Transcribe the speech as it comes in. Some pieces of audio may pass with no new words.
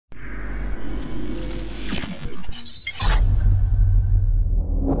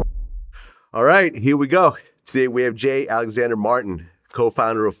All right, here we go. Today we have J. Alexander Martin,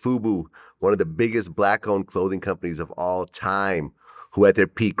 co-founder of FUBU, one of the biggest Black-owned clothing companies of all time, who at their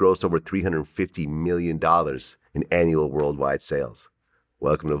peak grossed over $350 million in annual worldwide sales.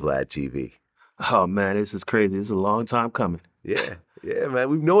 Welcome to Vlad TV. Oh man, this is crazy. This is a long time coming. Yeah, man.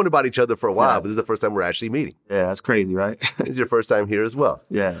 We've known about each other for a while, but this is the first time we're actually meeting. Yeah, that's crazy, right? This is your first time here as well.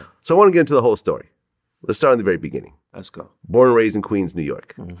 Yeah. So I want to get into the whole story. Let's start in the very beginning. Let's go. Born and raised in Queens, New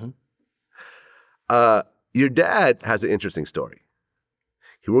York. Mm-hmm. Your dad has an interesting story.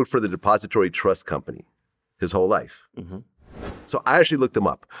 He worked for the Depository Trust Company his whole life. Mm-hmm. So I actually looked them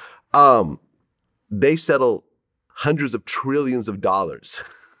up. They settle hundreds of trillions of dollars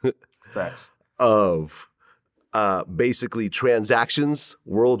Facts. of basically transactions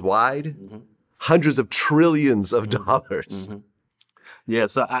worldwide. Mm-hmm. Hundreds of trillions of dollars. Mm-hmm. Yeah,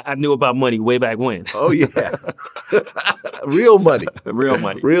 so I knew about money way back when. Oh, yeah. Real money. Real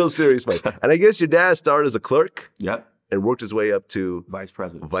money. Real serious money. And I guess your dad started as a clerk. Yep. And worked his way up to Vice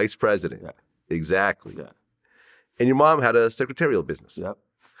president. Vice president. Yeah. Exactly. Yeah. And your mom had a secretarial business. Yep.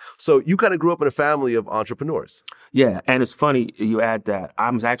 So you kind of grew up in a family of entrepreneurs. Yeah, and it's funny you add that.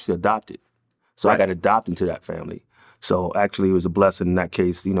 I was actually adopted. So Right. I got adopted into that family. So actually it was a blessing in that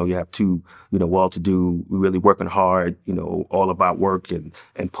case. You know, you have two, well-to-do, really working hard, all about work and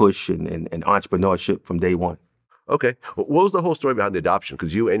push and entrepreneurship from day one. Okay. What was the whole story behind the adoption?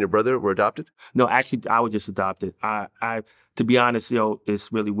 Because you and your brother were adopted? No, actually, I was just adopted. I to be honest,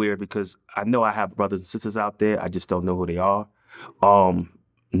 it's really weird because I know I have brothers and sisters out there. I just don't know who they are.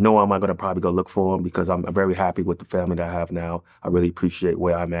 No, I'm not going to probably go look for them because I'm very happy with the family that I have now. I really appreciate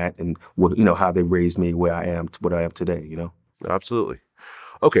where I'm at and how they raised me where I am today, Absolutely.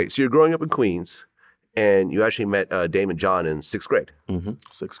 Okay, so you're growing up in Queens and you actually met Daymond John in 6th grade. Mm-hmm.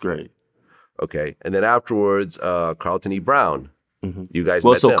 6th grade. Okay, and then afterwards, Carlton E. Brown. Mm-hmm. You guys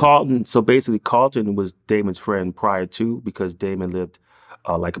met them. Basically Carlton was Daymond's friend prior to because Daymond lived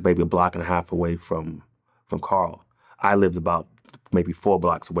maybe a block and a half away from Carl. I lived about maybe 4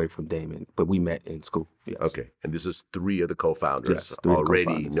 blocks away from Daymond, but we met in school. Yes. Okay, and this is 3 of the co-founders Yes, 3 already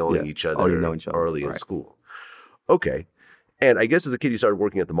co-founders. knowing Yeah. each other Already know each other. early in Right. school. Okay, and I guess as a kid you started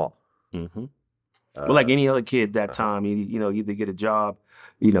working at the mall. Mm-hmm. Well, like any other kid that time, you either get a job,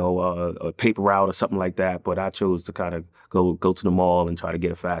 a paper route or something like that. But I chose to kind of go to the mall and try to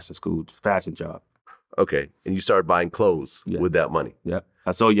get a fashion job. Okay, and you started buying clothes with that money. Yeah,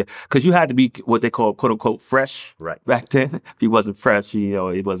 I saw you because you had to be what they call "quote unquote" fresh. Right. Back then, if you wasn't fresh,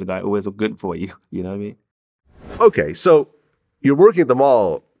 it wasn't good for you. You know what I mean? Okay, so you're working at the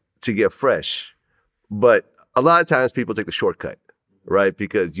mall to get fresh, but a lot of times people take the shortcut, right?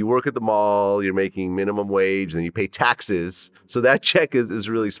 Because you work at the mall, you're making minimum wage, and you pay taxes, so that check is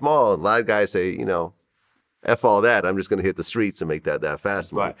really small. And a lot of guys say, F all that, I'm just going to hit the streets and make that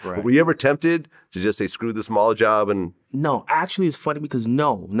fast money. Right. But were you ever tempted to just say, screw this mall job? And No, actually it's funny because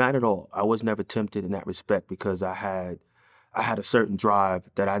no, not at all. I was never tempted in that respect because I had a certain drive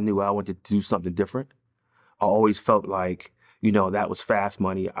that I knew I wanted to do something different. I always felt like, that was fast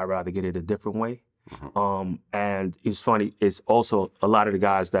money. I'd rather get it a different way. Mm-hmm. And it's funny, it's also a lot of the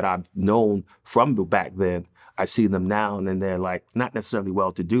guys that I've known from back then, I see them now and then they're like not necessarily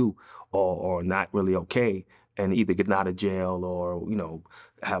well-to-do or not really okay and either getting out of jail or,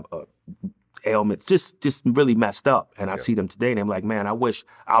 have ailments, just really messed up. And I see them today and I'm like, man, I wish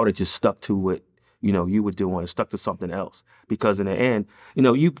I would have just stuck to what, you were doing or stuck to something else. Because in the end,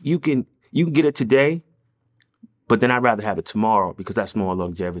 you can get it today, but then I'd rather have it tomorrow because that's more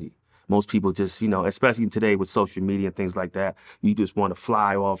longevity. Most people just, especially today with social media and things like that, you just want to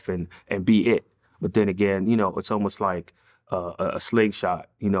fly off and be it. But then again, it's almost like a slingshot.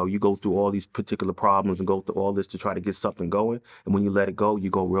 You go through all these particular problems and go through all this to try to get something going. And when you let it go, you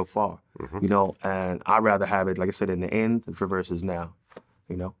go real far, and I'd rather have it, like I said, in the end versus now,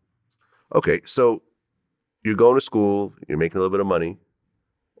 Okay, so you're going to school, you're making a little bit of money,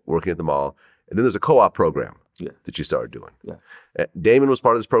 working at the mall, and then there's a co-op program that you started doing. Yeah. Daymond was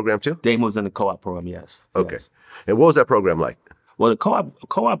part of this program too? Daymond was in the co-op program, yes. Okay. Yes. And what was that program like? Well, the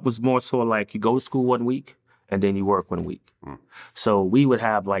co-op was more so like you go to school 1 week and then you work 1 week. So we would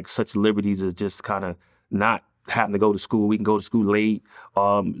have like such liberties as just kind of not having to go to school. We can go to school late.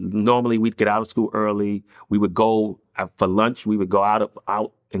 Normally we'd get out of school early. We would go for lunch. We would go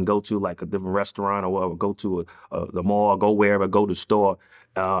out and go to like a different restaurant or go to the mall, go wherever, go to the store.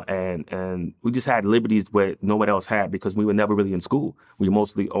 And we just had liberties where no one else had because we were never really in school. We were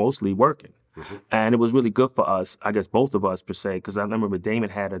mostly working. Mm-hmm. And it was really good for us, I guess both of us per se, because I remember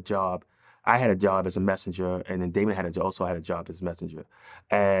Daymond had a job. I had a job as a messenger, and then Daymond also had a job as a messenger.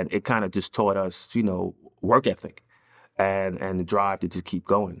 And it kind of just taught us, work ethic. and the drive to just keep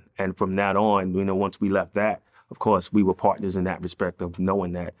going. And from that on, once we left that, of course, we were partners in that respect of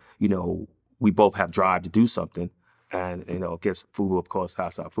knowing that, we both have drive to do something. And, I guess FUBU, of course,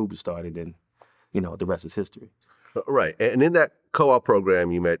 that's how FUBU started, and, the rest is history. Right. And in that co-op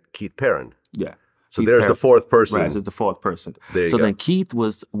program, you met Keith Perrin. Yeah. So Keith there's Perrin. the fourth person. Right, there's the fourth person. There you so go. then Keith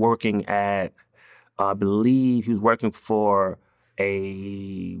was working at, I believe he was working for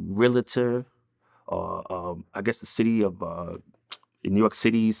a realtor, I guess the city of in New York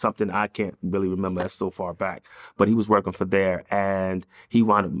City, something I can't really remember, that's so far back. But he was working for there, and he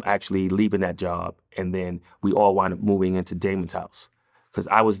wound up actually leaving that job, and then we all wound up moving into Daymond's house. Because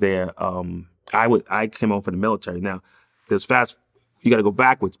I was there, I came home from the military. Now, there's you got to go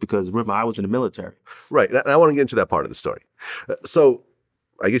backwards because remember, I was in the military. Right, and I want to get into that part of the story. So,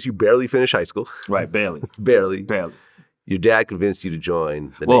 I guess you barely finished high school. Right, barely. Barely. Barely. Your dad convinced you to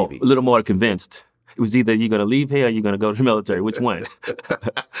join the Navy. A little more convinced. It was either you're going to leave here or you're going to go to the military. Which one?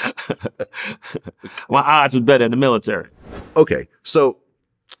 My odds were better in the military. Okay, so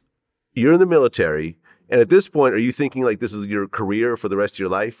you're in the military, and at this point, are you thinking like this is your career for the rest of your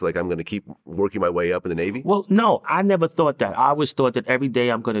life? Like I'm going to keep working my way up in the Navy? Well, no, I never thought that. I always thought that every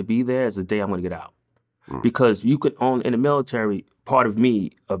day I'm going to be there is the day I'm going to get out. Because you could own in the military, part of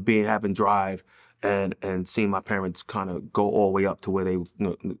me of having drive and seeing my parents kind of go all the way up to where they,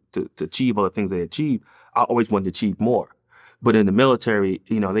 to achieve all the things they achieved, I always wanted to achieve more. But in the military,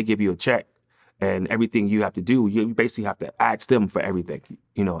 they give you a check and everything you have to do, you basically have to ask them for everything,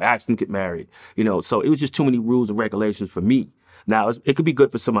 ask them to get married, So it was just too many rules and regulations for me. Now, it could be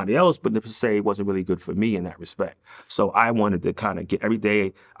good for somebody else, but to say it wasn't really good for me in that respect. So I wanted to kind of every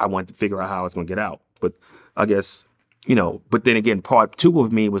day, I wanted to figure out how I was going to get out. But I guess, but then again, part two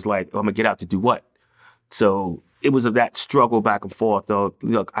of me was like, I'm going to get out to do what? So it was of that struggle back and forth, though.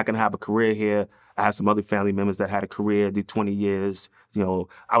 Look, I can have a career here. I have some other family members that had a career, did 20 years.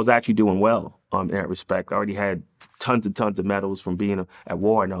 I was actually doing well in that respect. I already had tons and tons of medals from being at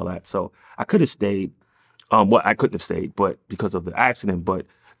war and all that. So I could have stayed. I couldn't have stayed, but because of the accident. But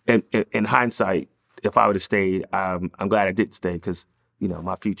in hindsight, if I would have stayed, I'm glad I didn't stay because,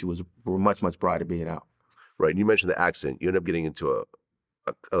 my future was much, much brighter being out. Right. And you mentioned the accident. You ended up getting into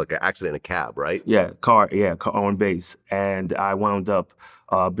like an accident in a cab, right? Yeah, car on base. And I wound up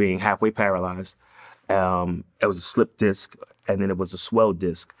being halfway paralyzed. It was a slip disc, and then it was a swell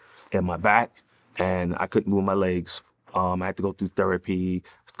disc in my back, and I couldn't move my legs. I had to go through therapy,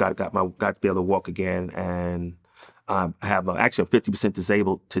 got to be able to walk again, and I have actually I'm 50%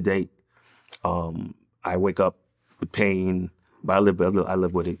 disabled to date. I wake up with pain, but I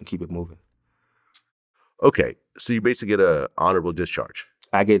live with it and keep it moving. Okay, so you basically get an honorable discharge.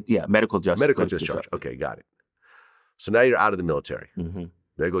 I get, medical discharge. Medical discharge. Okay, got it. So now you're out of the military. Mm-hmm.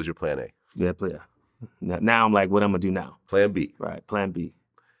 There goes your plan A. Yeah. Now I'm like, what I'm going to do now? Plan B. Right, plan B.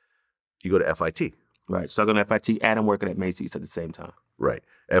 You go to FIT. Right, so I go to FIT and I'm working at Macy's at the same time. Right.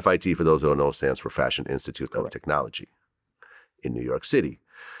 FIT, for those who don't know, stands for Fashion Institute of Technology in New York City.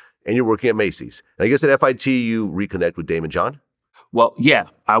 And you're working at Macy's. And I guess at FIT, you reconnect with Daymond John? Well, yeah.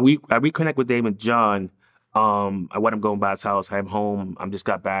 I reconnect with Daymond John. I went up going by his house. I'm home. I just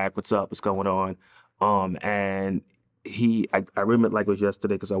got back. What's up? What's going on? And I remember it like it was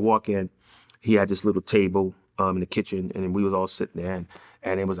yesterday because I walk in. He had this little table in the kitchen, and we was all sitting there,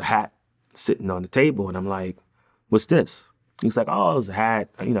 and there was a hat sitting on the table, and I'm like, "What's this?" He's like, "Oh, it's a hat.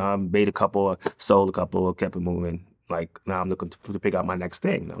 I made a couple, sold a couple, kept it moving. Like now I'm looking to pick out my next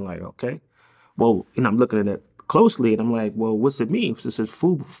thing." And I'm like, "Okay." Well, I'm looking at it closely, and I'm like, "Well, what's it mean?" It says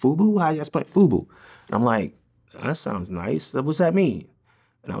FUBU. How you explain FUBU? And I'm like, "That sounds nice. What's that mean?"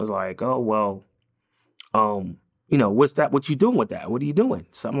 And I was like, "Oh, well, what's that? What you doing with that? What are you doing?"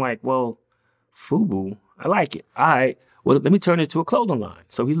 So I'm like, "Well, FUBU, I like it. All right, well, let me turn it into a clothing line."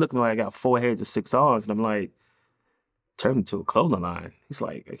 So he's looking like I got 4 heads and 6 arms, and I'm like, turn it into a clothing line? He's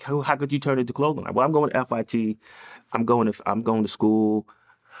like, how could you turn it into a clothing line? Well, I'm going to FIT. I'm going to school.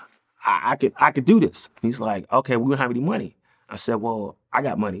 I could do this. And he's like, okay, we don't have any money. I said, well, I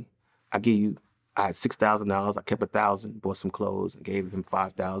got money. I had $6,000. I kept $1,000, bought some clothes, and gave him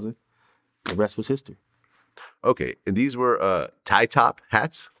 $5,000. The rest was history. Okay, and these were tie top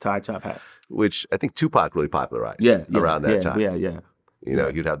hats? Tie top hats. Which I think Tupac really popularized around that time. Yeah.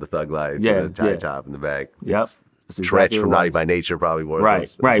 You'd have the Thug Life, the tie top in the back. Yep. Stretch from Naughty by Nature probably wore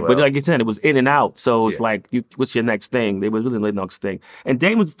those Right. well. But like you said, it was in and out. So it's like, what's your next thing? It was really the next thing. And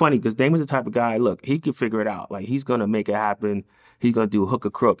Daymond's funny because Daymond's the type of guy, look, he can figure it out. Like he's going to make it happen. He's going to do hook or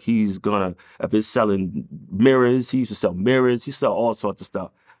crook. He's going to, if it's selling mirrors, he used to sell mirrors. He sell all sorts of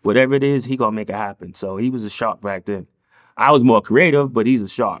stuff. Whatever it is, he going to make it happen. So he was a shark back then. I was more creative, but he's a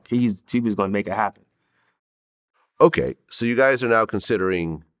shark. He was going to make it happen. Okay, so you guys are now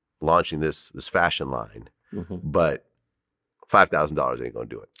considering launching this fashion line, but $5,000 ain't gonna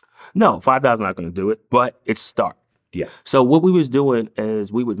do it. No, $5,000 not gonna do it, but it's start. Yeah. So what we was doing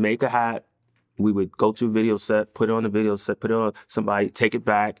is we would make a hat, we would go to a video set, put it on the video set, put it on somebody, take it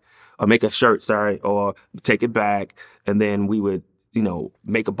back, or make a shirt, sorry, or take it back, and then we would, you know,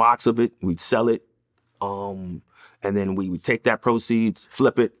 make a box of it, we'd sell it, and then we would take that proceeds,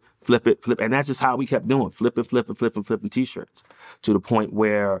 flip it, and that's just how we kept doing, flipping T-shirts, to the point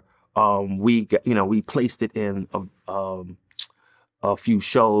where we got, you know, we placed it in a few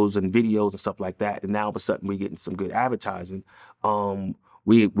shows and videos and stuff like that, and now all of a sudden we getting some good advertising.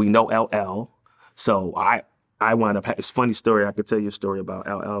 We know LL, so I wound up. It's a funny story. I could tell you a story about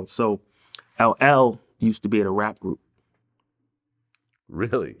LL. So LL used to be in a rap group.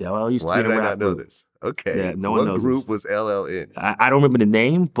 Really? Yeah, LL used to Why be in a did I rap not know group. this? Okay. Yeah, no one knows What group this. was LL in? I don't remember the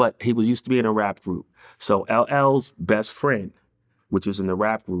name, but he was used to be in a rap group. So LL's best friend, which was in the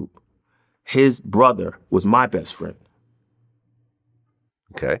rap group, his brother was my best friend.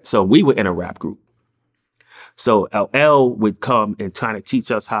 Okay. So we were in a rap group. So LL would come and try to teach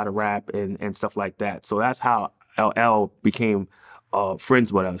us how to rap and stuff like that. So that's how LL became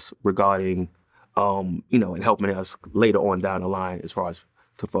friends with us regarding, you know, and helping us later on down the line as far as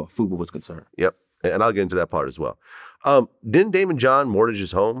FUBA was concerned. Yep. And I'll get into that part as well. Didn't Daymond John mortgage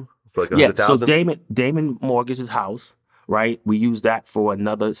his home for like $100,000? Yeah, so Daymond mortgaged his house, right? We used that for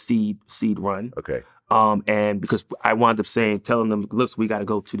another seed run. Okay. And because I wound up telling them, look, we got to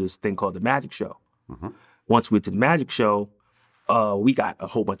go to this thing called the Magic Show. Once we went to the Magic Show, we got a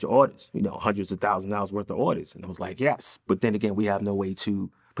whole bunch of orders, you know, hundreds of $1,000s worth of orders. And I was like, yes. But then again, we have no way to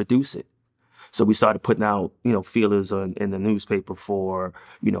produce it. So we started putting out, you know, feelers in the newspaper for,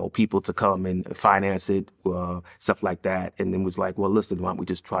 you know, people to come and finance it, stuff like that. And then was like, well, listen, why don't we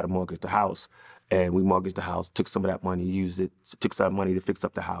just try to mortgage the house? And we mortgaged the house, took some of that money, used it, took some money to fix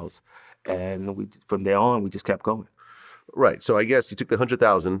up the house. And from there on, we just kept going. Right. So I guess you took the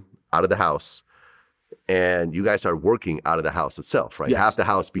 $100,000 out of the house and you guys started working out of the house itself, right? Yes. Half the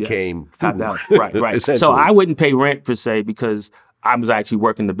house became FUBU. Right. So I wouldn't pay rent per se because I was actually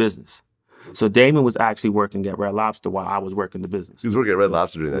working the business. So Daymond was actually working at Red Lobster while I was working the business. He was working at Red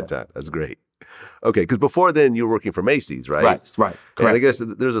Lobster during that time. That's great. Okay, because before then you were working for Macy's, right? Right. Correct. And I guess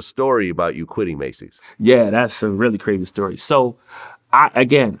there's a story about you quitting Macy's. Yeah, that's a really crazy story. So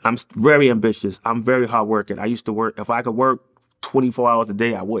I'm very ambitious. I'm very hardworking. I used to work, if I could work 24 hours a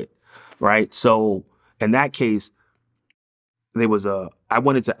day, I would, right? So in that case, I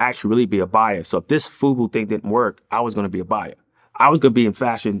wanted to actually really be a buyer. So if this FUBU thing didn't work, I was going to be a buyer. I was going to be in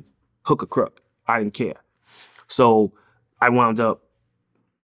fashion, hook or crook. I didn't care. So I wound up,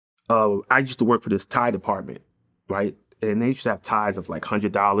 I used to work for this tie department, right? And they used to have ties of like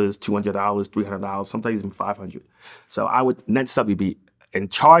 $100, $200, $300, sometimes even $500. So I would not necessarily be in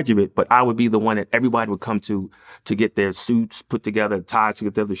charge of it, but I would be the one that everybody would come to get their suits put together, ties to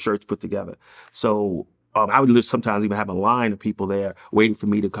get their shirts put together. So I would sometimes even have a line of people there waiting for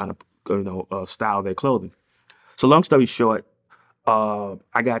me to kind of, you know, style their clothing. So long story short,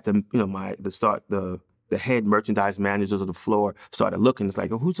 I got them, you know, the head merchandise managers of the floor started looking. It's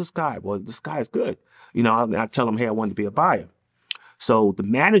like, oh, who's this guy? Well, this guy is good. You know, I tell them, hey, I wanted to be a buyer. So the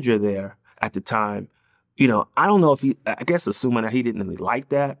manager there at the time, you know, I don't know if I guess assuming that he didn't really like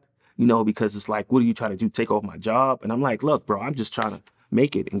that, you know, because it's like, what are you trying to do? Take over my job? And I'm like, look, bro, I'm just trying to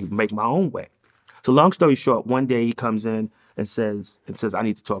make it and make my own way. So long story short, one day he comes in and says, I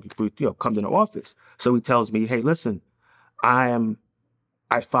need to talk you through, you know, come to the office. So he tells me, hey, listen, I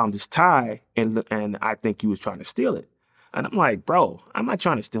found this tie and I think you was trying to steal it. And I'm like, bro, I'm not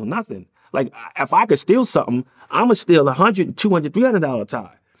trying to steal nothing. Like, if I could steal something, I'm gonna steal $100, $200, $300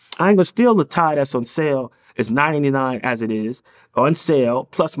 tie. I ain't gonna steal the tie that's on sale. It's $9.99 as it is, on sale,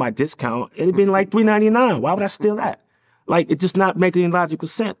 plus my discount. It'd been like $3.99. Why would I steal that? Like, it just not making any logical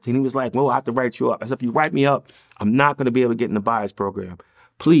sense. And he was like, well, I have to write you up. I said, if you write me up, I'm not gonna be able to get in the buyer's program.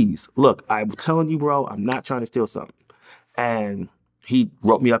 Please, look, I'm telling you, bro, I'm not trying to steal something. And he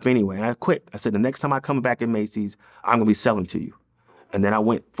wrote me up anyway, and I quit. I said, the next time I come back in Macy's, I'm gonna be selling to you. And then I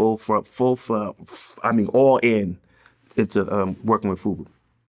went all in into working with FUBU.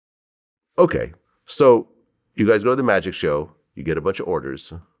 Okay, so you guys go to the Magic Show, you get a bunch of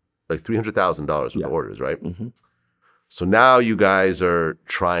orders, like $300,000 worth of orders, right? So now you guys are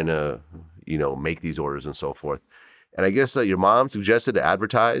trying to, you know, make these orders and so forth. And I guess your mom suggested to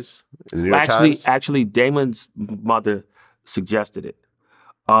advertise in the New York Times? Actually, Daymond's mother suggested it.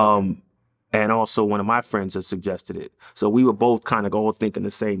 And also one of my friends has suggested it. So we were both kind of all thinking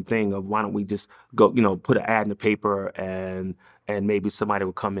the same thing of why don't we just go, you know, put an ad in the paper and and maybe somebody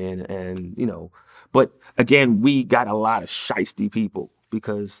would come in and, but again, we got a lot of shiesty people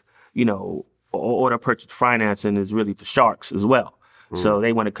because, order purchase financing is really for sharks as well. So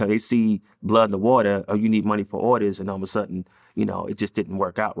they want to come, they see blood in the water, or you need money for orders, and all of a sudden, it just didn't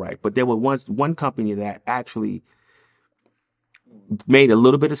work out right. But there was one company that actually made a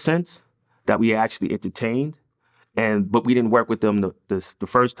little bit of sense that we actually entertained, but we didn't work with them the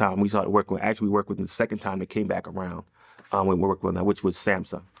first time. We started working with, actually we worked with them the second time it came back around when we worked with them, which was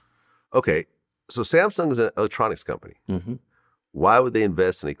Samsung. Okay, so Samsung is an electronics company. Why would they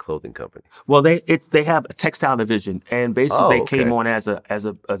invest in a clothing company? Well, they have a textile division, and basically they came okay. on as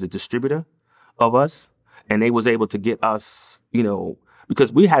a distributor of us, and they was able to get us,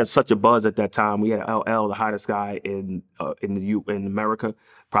 because we had such a buzz at that time. We had LL, the hottest guy in America,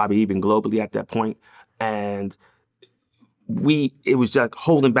 probably even globally at that point, and it was just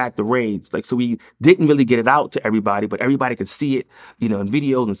holding back the reins. So we didn't really get it out to everybody, but everybody could see it, in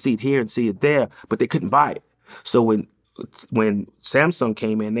videos and see it here and see it there, but they couldn't buy it. So when Samsung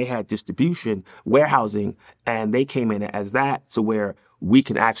came in, they had distribution, warehousing, and they came in as that to where we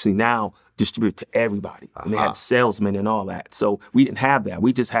can actually now distribute to everybody. And they had salesmen and all that. So we didn't have that.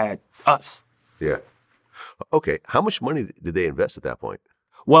 We just had us. Yeah. Okay. How much money did they invest at that point?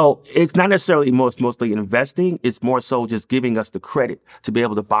 Well, it's not necessarily mostly investing. It's more so just giving us the credit to be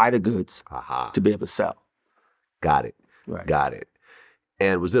able to buy the goods, to be able to sell. Got it. Right. Got it.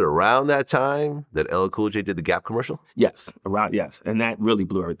 And was it around that time that LL Cool J did the Gap commercial? Yes, yes. And that really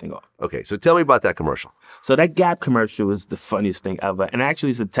blew everything off. Okay, so tell me about that commercial. So that Gap commercial was the funniest thing ever. And actually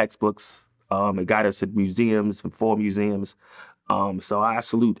it's in textbooks. It got us at museums, 4 museums. So I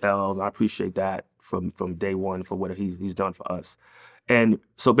salute L. I appreciate that from day one for what he's done for us. And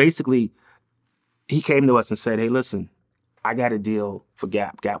so basically, he came to us and said, hey, listen, I got a deal for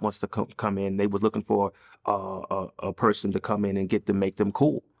Gap. Gap wants to come in. They were looking for a person to come in and make them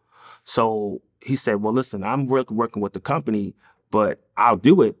cool. So he said, well, listen, I'm working with the company, but I'll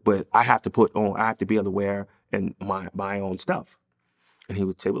do it, but I have to be able to wear my own stuff. And he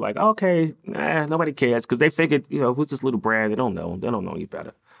would say, like, okay, nobody cares, because they figured, who's this little brand? They don't know any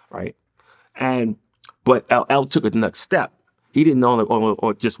better, right? But L took it the next step. He didn't know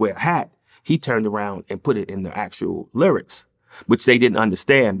or just wear a hat. He turned around and put it in the actual lyrics, which they didn't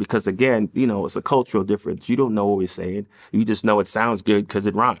understand because, again, it's a cultural difference. You don't know what we're saying. You just know it sounds good because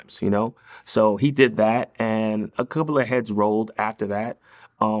it rhymes, So he did that, and a couple of heads rolled after that.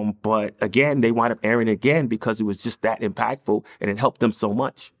 But again, they wound up airing it again because it was just that impactful, and it helped them so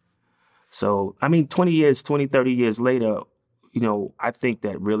much. So, 20 years, 20, 30 years later, I think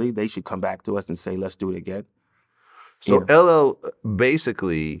that really they should come back to us and say, let's do it again. So LL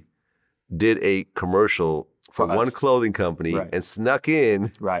basically did a commercial for one clothing company and snuck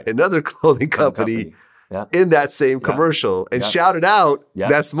in another clothing company in that same commercial and shouted out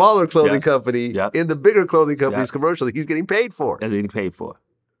that smaller clothing company in the bigger clothing company's commercial that he's getting paid for. That's getting paid for.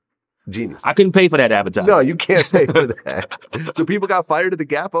 Genius. I couldn't pay for that advertising. No, you can't pay for that. So people got fired at the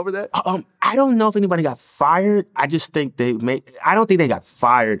Gap over that? I don't know if anybody got fired. I just think I don't think they got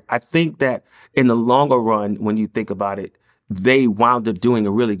fired. I think that in the longer run, when you think about it, they wound up doing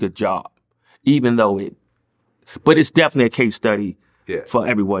a really good job, but it's definitely a case study for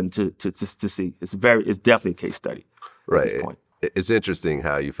everyone to see. It's definitely a case study at this point. It's interesting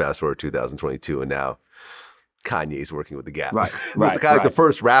how you fast forward 2022 and now Kanye's working with the Gap. Right. He's kind of like the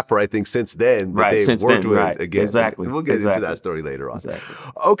first rapper, I think, since then that they've worked with again. Exactly. We'll get into that story later on. Exactly.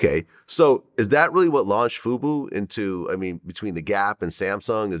 Okay, so is that really what launched FUBU into? Between the Gap and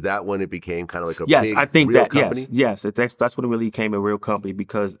Samsung, is that when it became kind of like a big, I think real that company? Yes. That's when it really became a real company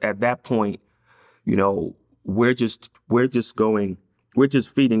because at that point, we're just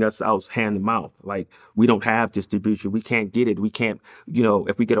feeding ourselves hand to mouth. Like, we don't have distribution. We can't get it. We can't,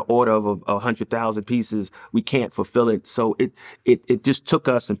 if we get an order of 100,000 pieces, we can't fulfill it. So it just took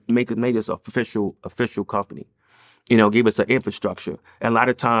us and made us an official company. Gave us an infrastructure. And a lot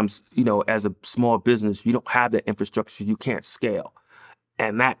of times, as a small business, you don't have that infrastructure. You can't scale.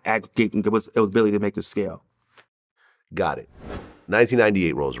 And that aggregating was ability to make us scale. Got it.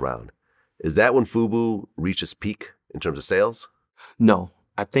 1998 rolls around. Is that when FUBU reached its peak in terms of sales? No,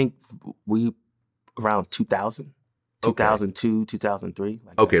 I think we around 2000, 2002, 2003.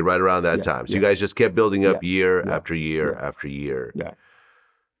 Okay, right around that time. So you guys just kept building up year after year after year. Yeah.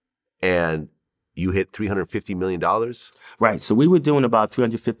 And you hit $350 million? Right. So we were doing about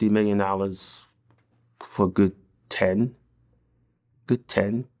 $350 million for good 10,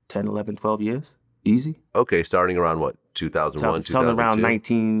 11, 12 years. Easy. Okay, starting around what? 2001, 2002? Starting around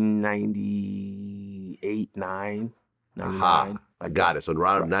 1998, 99. Like Got that. it. So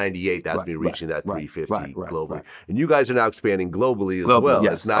around 98, that's me reaching that 350 globally. And you guys are now expanding globally as well.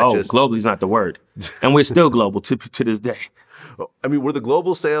 Yes. It's not just globally is not the word. And we're still global to this day. I mean, were the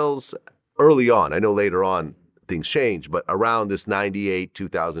global sales early on? I know later on things changed, but around this 98,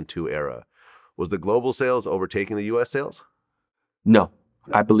 2002 era, was the global sales overtaking the U.S. sales? No.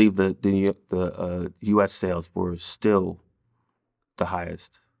 I believe the U.S. sales were still the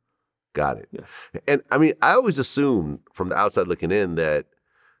highest. Got it. Yeah. And I mean, I always assumed from the outside looking in that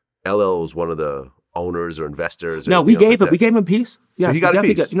LL was one of the owners or investors. Or no, we gave him a piece. Yes, so he got a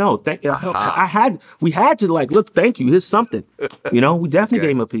piece. We had to like, look, thank you. Here's something. We definitely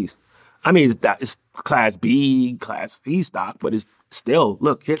gave him a piece. I mean, it's class B, class C stock, but it's still,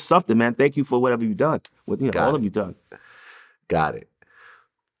 look, here's something, man. Thank you for whatever you've done. All of you done. Got it.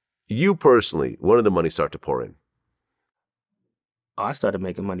 You personally, when did the money start to pour in? I started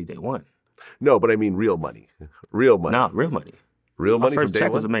making money day one. No, but I mean real money. Real money. No, real money. Real money My first from day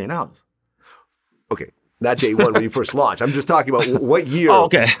check one? was $1 million. Okay. Not day one when you first launched. I'm just talking about what year. Oh,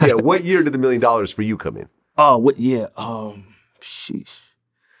 okay. Yeah, what year did the $1 million for you come in? Oh, what year? Sheesh.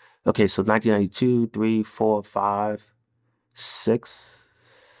 Okay, so 1992, 3, 4, 5, 6,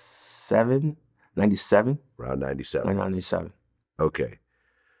 7, 97. Around 97. 1997. Okay.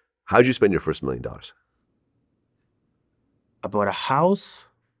 How'd you spend your first $1 million? I bought a house.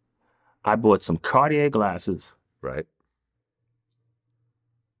 I bought some Cartier glasses. Right.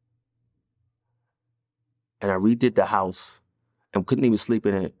 And I redid the house and couldn't even sleep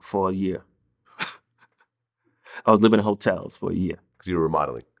in it for a year. I was living in hotels for a year. Because you were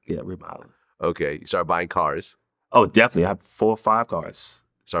remodeling. Yeah, remodeling. Okay. You started buying cars. Oh, definitely. I have 4 or 5 cars.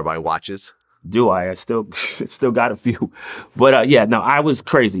 Started buying watches. Do I? I still got a few. But yeah, no, I was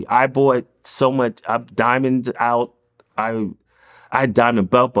crazy. I bought so much diamonds out. I had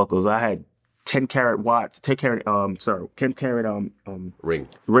diamond belt buckles. I had 10 karat watch, 10 karat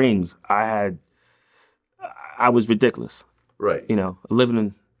rings. I was ridiculous. Right.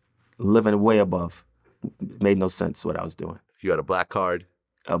 Living way above. It made no sense what I was doing. You had a black card.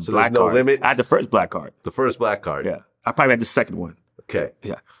 So there's no limit. I had the first black card. The first black card. Yeah. I probably had the second one. Okay.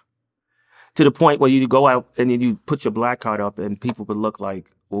 Yeah. To the point where you go out and then you put your black card up and people would look like,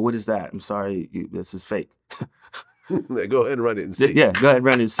 well, what is that? I'm sorry, this is fake. Go ahead and run it and see. Yeah, go ahead and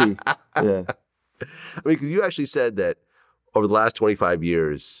run it and see. Yeah. I mean, because you actually said that over the last 25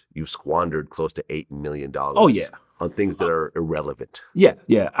 years, you've squandered close to $8 million on things that are irrelevant. Yeah.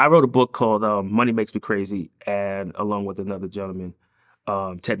 I wrote a book called Money Makes Me Crazy, and along with another gentleman,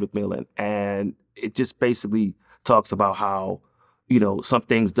 Ted McMillan. And it just basically talks about how, some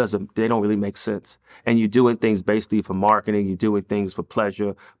things they don't really make sense. And you're doing things basically for marketing, you're doing things for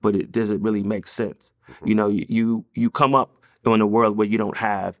pleasure, but it doesn't really make sense. Mm-hmm. You come up in a world where you don't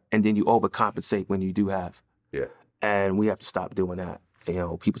have, and then you overcompensate when you do have. Yeah. And we have to stop doing that.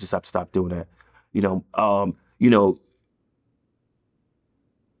 People just have to stop doing that.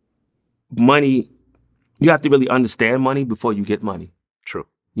 Money, you have to really understand money before you get money. True.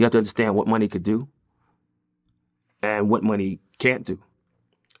 You have to understand what money could do and what money can't do.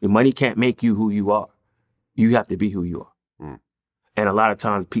 Your money can't make you who you are. You have to be who you are. Mm. And a lot of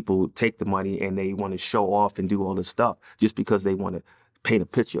times people take the money and they want to show off and do all this stuff just because they want to paint a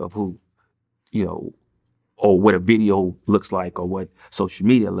picture of who, or what a video looks like or what social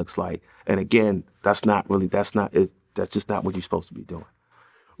media looks like. And again, that's just not what you're supposed to be doing.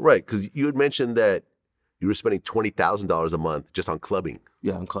 Right, because you had mentioned that you were spending $20,000 a month just on clubbing.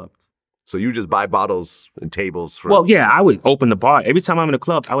 Yeah, on clubs. So you just buy bottles and tables for... Well, yeah, I would open the bar. Every time I'm in a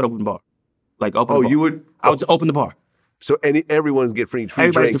club, I would open the bar. Like open the bar. You would? I would just open the bar. So everyone would get free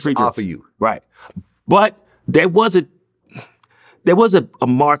drinks off of you. Right. But there was a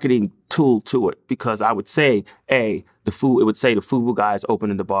marketing tool to it, because I would say, it would say the FUBU guys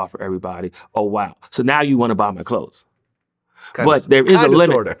opening the bar for everybody. Oh, wow. So now you want to buy my clothes. But there is a limit.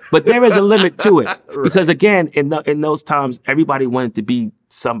 Sorta. But there is a limit to it. Right. Because again, in those times, everybody wanted to be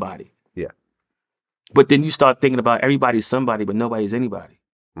somebody. Yeah. But then you start thinking about everybody's somebody, but nobody's anybody.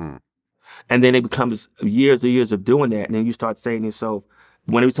 Mm. And then it becomes years and years of doing that. And then you start saying to yourself,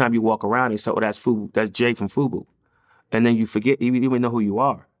 every time you walk around, you say, oh, that's FUBU, that's Jay from FUBU. And then you forget, you even know who you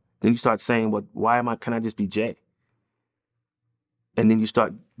are. Then you start saying, well, can I just be Jay? And then you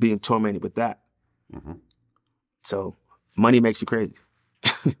start being tormented with that. Mm-hmm. So money makes you crazy.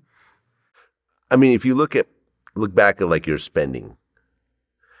 I mean, if you look back at like your spending,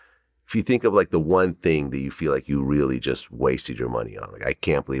 if you think of like the one thing that you feel like you really just wasted your money on, like I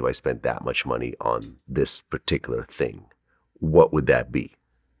can't believe I spent that much money on this particular thing, what would that be?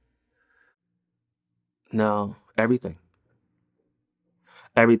 No, everything.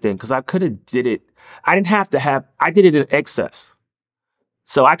 Everything, because I could have did it. I didn't have to have, I did it in excess.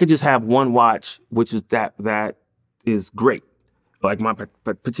 So I could just have one watch, which is that is great, like my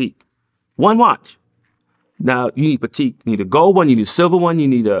petite. One watch. Now you need petite. You need a gold one. You need a silver one. You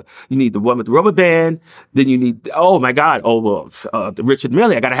need the one with the rubber band. Then you need, oh my God, the Richard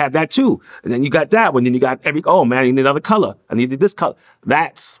Mille. I gotta have that too. And then you got that one. Then you got oh man, you need another color. I needed this color.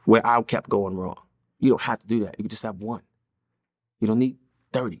 That's where I kept going wrong. You don't have to do that. You can just have one. You don't need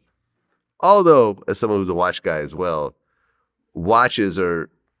 30. Although, as someone who's a watch guy as well, watches are,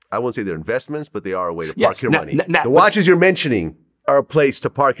 I wouldn't say they're investments, but they are a way to park your money. The watches you're mentioning are a place to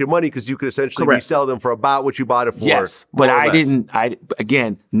park your money because you could essentially resell them for about what you bought it for. Yes, but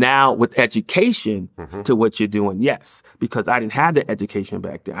again, now with education to what you're doing, yes, because I didn't have the education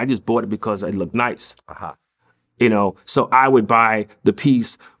back then. I just bought it because it looked nice. You know, so I would buy the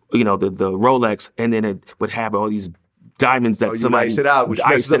piece, you know, the Rolex, and then it would have all these diamonds that somebody iced it out, which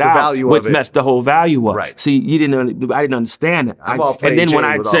messes up the value of it. Which messed the whole value up. Right. See, I didn't understand it. And then when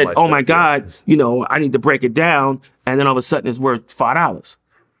I said, oh my God, you know, I need to break it down, and then all of a sudden it's worth $5.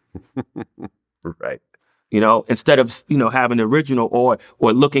 Right. You know, instead of, you know, having the original or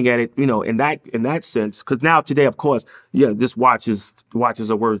looking at it, you know, in that sense, because now today, of course, yeah, watches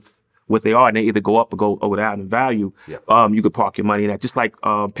are worth what they are, and they either go up or go down in value. Yep. You could park your money in that, just like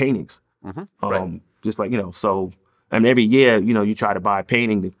paintings. Right. Just like, you know, so. And every year, you know, you try to buy a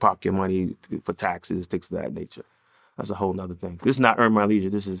painting to park your money for taxes, things of that nature. That's a whole nother thing. This is not Earn My Leisure.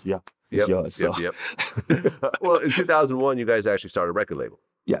 This is yours. So. Yep. Well, in 2001, you guys actually started a record label.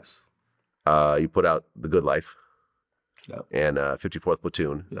 Yes. You put out The Good Life. Yep. And 54th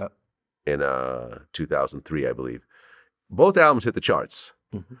Platoon. Yep. In 2003, I believe. Both albums hit the charts.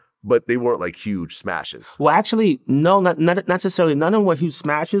 But they weren't like huge smashes. Well, actually, no, not necessarily. None of them were huge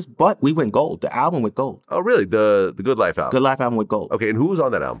smashes, but we went gold. The album went gold. Oh, really? The Good Life album? Good Life album went gold. Okay, and who was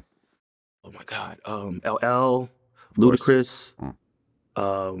on that album? Oh, my God. LL, Ludacris,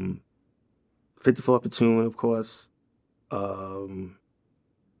 54 Platoon, of course. Darn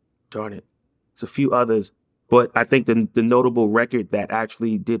it. There's a few others. But I think the notable record that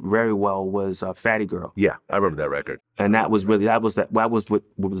actually did very well was Fatty Girl. Yeah, I remember that record. And that was what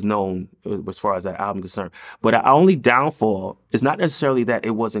was known as far as that album concerned. But our only downfall is not necessarily that it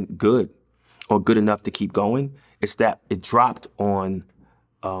wasn't good or good enough to keep going. It's that it dropped on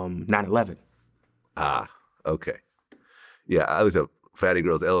 9/11. Ah, okay. Yeah, I looked up Fatty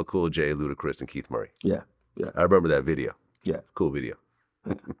Girl's LL Cool J, Ludacris, and Keith Murray. Yeah. I remember that video. Yeah. Cool video.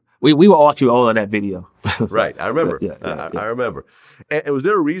 We were all through all of that video. Right, I remember. I remember. And was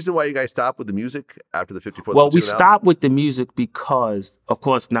there a reason why you guys stopped with the music after the 54th? Well, we stopped with the music because, of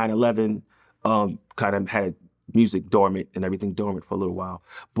course, 9/11 kind of had music dormant and everything dormant for a little while.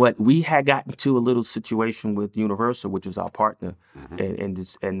 But we had gotten to a little situation with Universal, which was our partner, and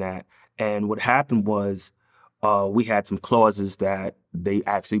that. And what happened was we had some clauses that they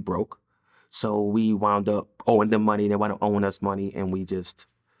actually broke. So we wound up owing them money, and they wound up owing us money, and we just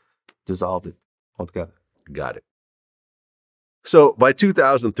dissolved it altogether. Got it. So by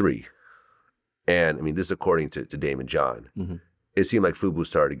 2003, and I mean, this is according to Daymond John, it seemed like FUBU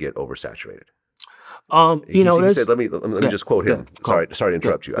started to get oversaturated. He said, let me just quote him. Sorry to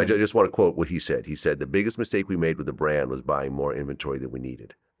interrupt you. I just want to quote what he said. He said, the biggest mistake we made with the brand was buying more inventory than we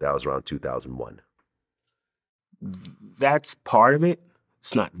needed. That was around 2001. That's part of it.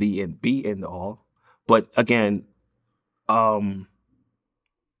 It's not the be end all. But again,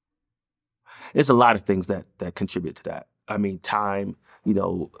 there's a lot of things that contribute to that. I mean, time, you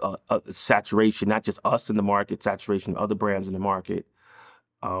know, saturation, not just us in the market, saturation of other brands in the market.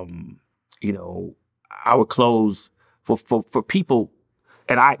 You know, our clothes for people,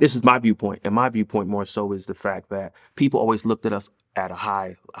 and this is my viewpoint, and my viewpoint more so is the fact that people always looked at us at a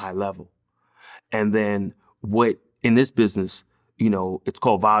high level. And then what in this business, you know, it's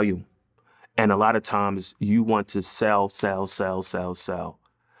called volume. And a lot of times you want to sell.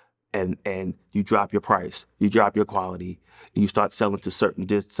 And you drop your price, you drop your quality, and you start selling to certain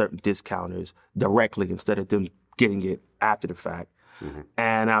discounters directly instead of them getting it after the fact.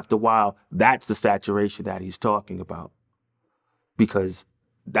 And after a while, that's the saturation that he's talking about, because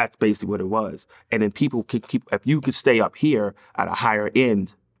that's basically what it was. And then people can if you could stay up here at a higher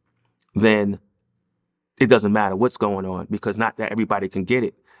end, then it doesn't matter what's going on, because not that everybody can get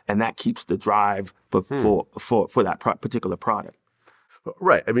it, and that keeps the drive for that particular product.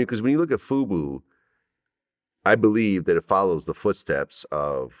 Right. I mean, because when you look at FUBU, I believe that it follows the footsteps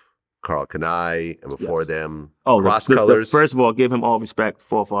of Carl Kanai, and before them, Cross Colors. First of all, give him all respect,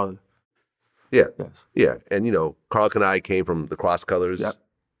 forefather. Yeah. Yes. Yeah. And, you know, Carl Kanai came from the Cross Colors,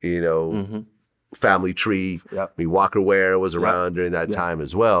 you know, Family Tree. I mean, Walker Ware was around during that time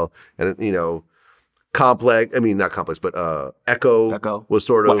as well. And, you know, Complex. I mean, not complex, but Echo was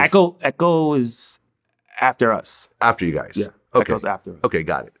sort of Echo is after us. After you guys. Yeah. Okay. Echo's after us. Okay,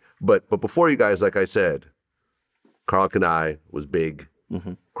 got it. But before you guys, like I said, Carlton was big.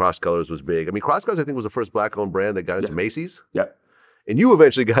 Cross Colors was big. I mean, Cross Colors, I think, was the first black-owned brand that got into Macy's. Yeah. And you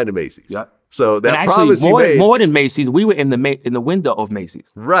eventually got into Macy's. Yeah. So that and actually, promise you made, more than Macy's, we were in the window of Macy's.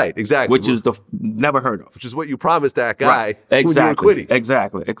 Right, exactly. Which is never heard of. Which is what you promised that guy exactly. when you were quitting.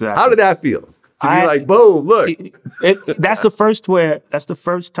 Exactly. How did that feel? To be like, boom, look. That's the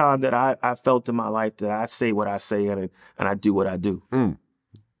first time that I felt in my life that I say what I say and I do what I do.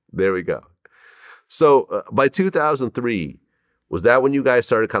 There we go. So by 2003, was that when you guys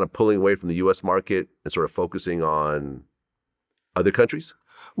started kind of pulling away from the U.S. market and sort of focusing on other countries?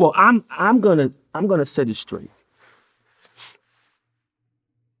 Well, I'm gonna set it straight.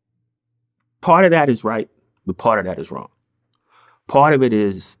 Part of that is right, but part of that is wrong. Part of it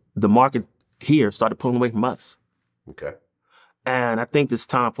is the market here started pulling away from us. Okay. And I think it's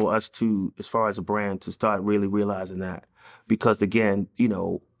time for us to, as far as a brand, to start really realizing that. Because again,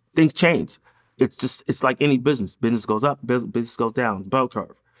 things change. It's like any business. Business goes up, business goes down, bell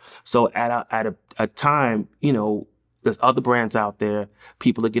curve. So at a time, there's other brands out there.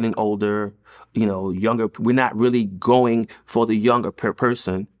 People are getting older, younger. We're not really going for the younger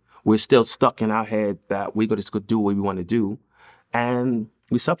person. We're still stuck in our head that we're just going to do what we want to do. And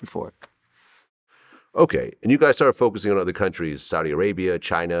we suffered for it. Okay. And you guys started focusing on other countries, Saudi Arabia,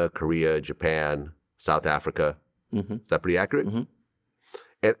 China, Korea, Japan, South Africa. Is that pretty accurate?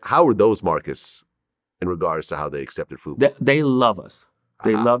 And how were those markets in regards to how they accepted FUBU? They love us.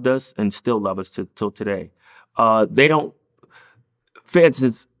 They loved us and still love us till today. They don't, for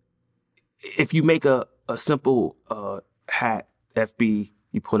instance, if you make a simple hat, FB,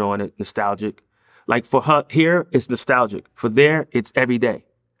 you put on it, nostalgic. Like for her, here, it's nostalgic. For there, it's every day.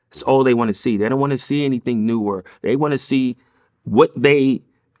 It's all they want to see. They don't want to see anything newer. They want to see what that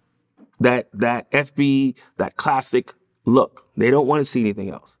FB, that classic look. They don't want to see anything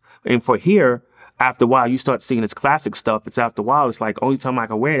else. And for here, after a while, you start seeing this classic stuff. It's after a while, it's like only time I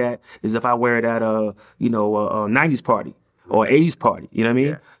can wear that is if I wear it at a 90s party or 80s party. You know what I mean?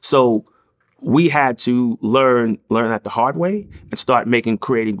 Yeah. So we had to learn that the hard way and start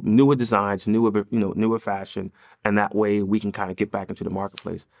creating newer designs, newer fashion, and that way we can kind of get back into the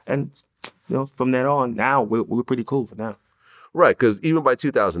marketplace. And from then on, now we're pretty cool for now. Right, because even by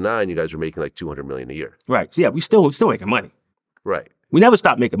 2009, you guys were making like $200 million a year. Right. So yeah, we're still making money. Right. We never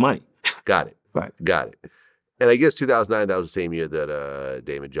stopped making money. Got it. Right. Got it. And I guess 2009, that was the same year that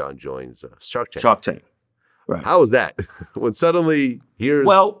Daymond John joins Shark Tank. Shark Tank. Right. How was that? When suddenly here's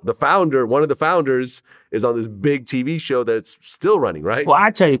the founder, one of the founders, is on this big TV show that's still running, right? Well,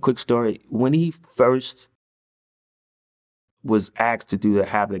 I'll tell you a quick story. When he first was asked to do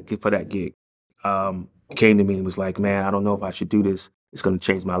for that gig, came to me and was like, man, I don't know if I should do this. It's going to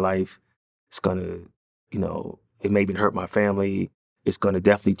change my life. It's going to, it may even hurt my family. It's going to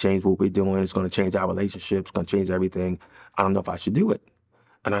definitely change what we're doing. It's going to change our relationships. It's going to change everything. I don't know if I should do it.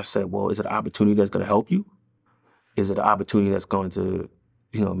 And I said, well, is it an opportunity that's going to help you? Is it an opportunity that's going to,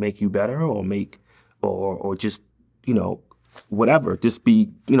 make you better or just, whatever, just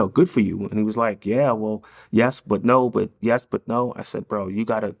be, good for you? And he was like, yeah, well, yes, but no, but yes, but no. I said, bro, you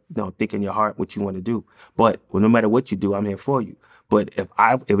got to, think in your heart what you want to do. But no matter what you do, I'm here for you. But if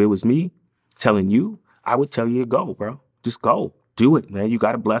it was me telling you, I would tell you to go, bro. Just go. Do it, man. You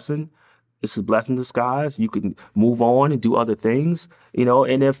got a blessing. It's a blessing in disguise. You can move on and do other things,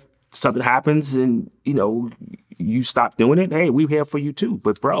 and if something happens and, you stop doing it, hey, we're here for you too.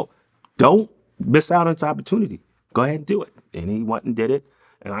 But bro, don't miss out on this opportunity. Go ahead and do it. And he went and did it.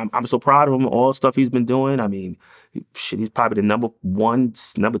 And I'm so proud of him, all the stuff he's been doing. I mean, shit, he's probably the number 1,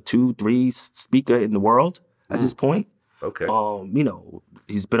 number 2, 3 speaker in the world at this point. Okay.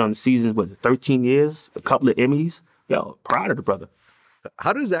 He's been on the season, 13 years, a couple of Emmys. Yo, proud of the brother.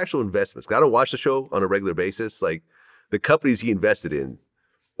 How does actual investments? 'Cause I don't watch the show on a regular basis. Like the companies he invested in,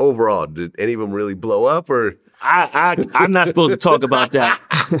 overall, did any of them really blow up or? I'm not supposed to talk about that.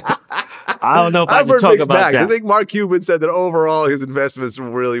 I don't know if I can talk about that. I think Mark Cuban said that overall his investments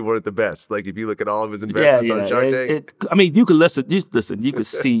really weren't the best. Like if you look at all of his investments on Shark Tank. I mean, you can listen. Just listen. You can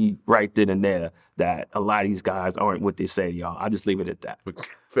see right then and there that a lot of these guys aren't what they say, y'all. I'll just leave it at that.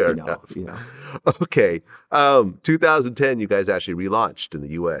 Fair enough. Okay. 2010, you guys actually relaunched in the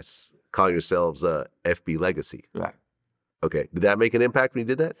U.S., calling yourselves FB Legacy. Right. Okay. Did that make an impact when you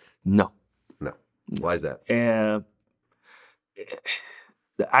did that? No. Why is that?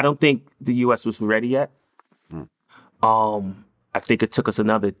 I don't think the U.S. was ready yet. I think it took us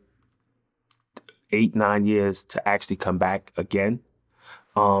another 8-9 years to actually come back again.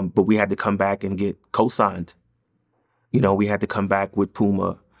 But we had to come back and get co-signed. You know, we had to come back with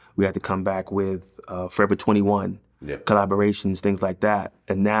Puma. We had to come back with Forever 21, collaborations, things like that.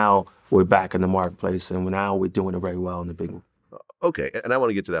 And now we're back in the marketplace, and now we're doing it very well in the big one. Okay, and I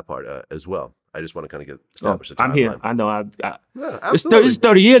want to get to that part as well. I just want to kind of get established. I'm here. I know. Yeah, it's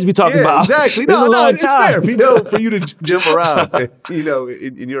 30 years we talking about. Exactly. No, it's fair. You know, for you to jump around, you know,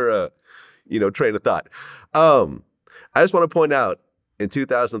 in your, you know, train of thought. I just want to point out, in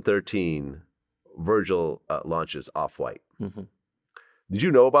 2013, Virgil launches Off-White. Mm-hmm. Did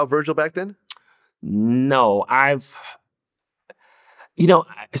you know about Virgil back then? No, you know,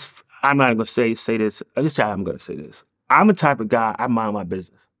 I'm not going to say this. I'm going to say this. I'm the type of guy, I mind my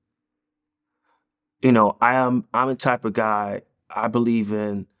business. You know, I'm the type of guy, I believe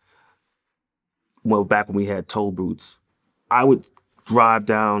in, well, back when we had toll booths, I would drive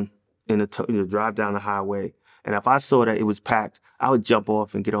down the highway, and if I saw that it was packed, I would jump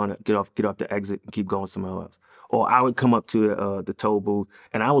off and get off the exit and keep going somewhere else. Or I would come up to the toll booth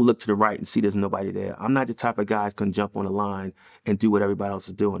and I would look to the right and see there's nobody there. I'm not the type of guy that's gonna jump on the line and do what everybody else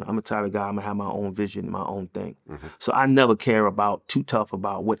is doing. I'm the type of guy, I'm gonna have my own vision, my own thing. Mm-hmm. So I never care too tough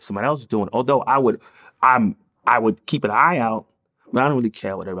about what somebody else is doing. Although I would keep an eye out, but I don't really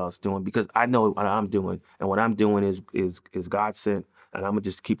care what everybody else is doing because I know what I'm doing. And what I'm doing is God sent, and I'm gonna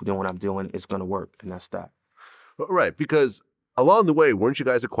just keep doing what I'm doing. It's gonna work, and that's that. Right, because along the way, weren't you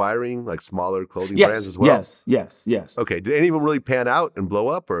guys acquiring like smaller clothing brands as well? Yes. Okay, did any of them really pan out and blow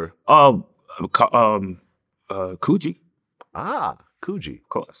up, or? Coogee. Ah, Coogee. Of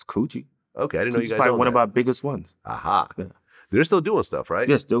course, Coogee. Okay, I didn't know you guys probably owned one that. of our biggest ones. Aha. Yeah. They're still doing stuff, right?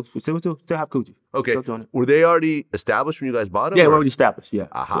 Yeah, still have Coogee. Okay. Still doing it. Were they already established when you guys bought them? Yeah, we're already established, yeah.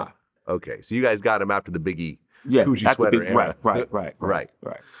 Aha. Yeah. Okay, so you guys got them after the Biggie Coogee sweater era. Right.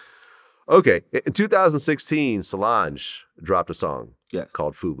 Okay, in 2016, Solange dropped a song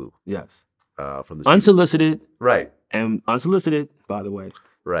called FUBU. Yes. From the unsolicited. Right. And unsolicited, by the way.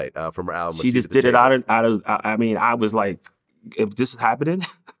 Right, from her album. She just did it out of, I mean, I was like, if this is happening.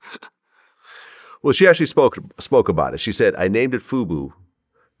 Well, she actually spoke about it. She said, I named it FUBU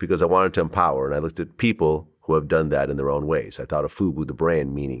because I wanted to empower, and I looked at people who have done that in their own ways. I thought of FUBU, the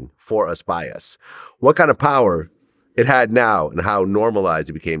brand, meaning for us, by us. What kind of power it had now and how normalized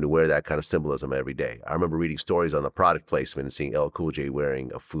it became to wear that kind of symbolism every day. I remember reading stories on the product placement and seeing LL Cool J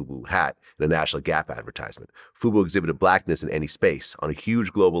wearing a FUBU hat in a National Gap advertisement. FUBU exhibited blackness in any space on a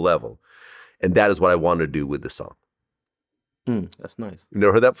huge global level, and that is what I wanted to do with this song. That's nice. You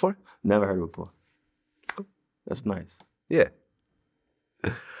never heard that before? Never heard it before. That's nice. Yeah.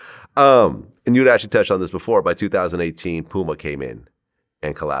 And you'd actually touched on this before. By 2018, Puma came in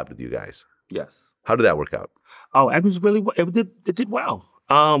and collabed with you guys. Yes. How did that work out? Oh, it was really, it did well.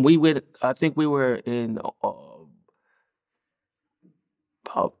 I think we were in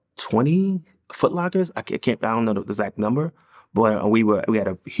about 20 Foot Lockers. I don't know the exact number, but we had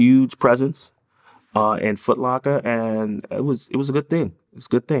a huge presence in Foot Locker, and it was a good thing. It was a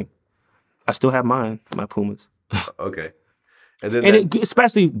good thing. I still have my Pumas. Okay. And then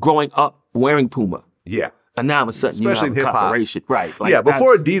especially growing up wearing Puma. Yeah. And now all of a sudden especially you have a cooperation. Right. Like yeah,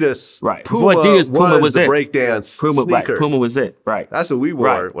 before Adidas, right. Puma was the breakdance sneaker. Right. Puma was it. Right. That's what we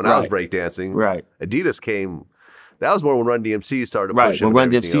wore when I was breakdancing. Right. Adidas came, that was more when Run DMC started pushing. Right, when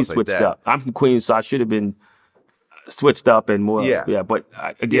Run DMC switched up. I'm from Queens, so I should have been switched up and more. Yeah, but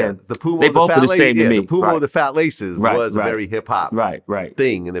again, the Puma, they both were the same to me. The Puma with the fat laces was a very hip-hop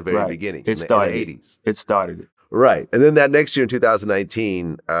thing in the very beginning, in the 80s. It started it. Right. And then that next year in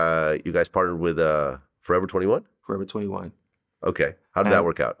 2019, you guys partnered with Forever 21? Forever 21. Okay. How did that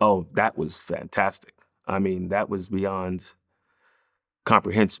work out? Oh, that was fantastic. I mean, that was beyond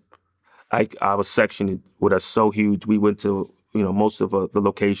comprehensive. Our section was so huge. We went to, most of the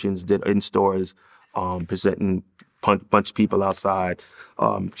locations, did in stores, presenting bunch of people outside.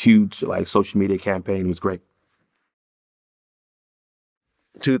 Huge, social media campaign. It was great.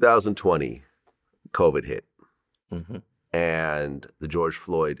 2020, COVID hit. Mm-hmm. And the George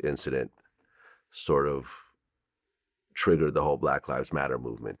Floyd incident sort of triggered the whole Black Lives Matter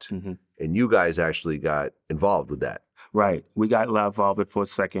movement. Mm-hmm. And you guys actually got involved with that. Right. We got involved with it for a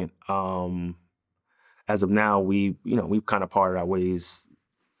second. As of now, we've kind of parted our ways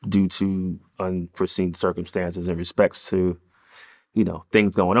due to unforeseen circumstances in respects to,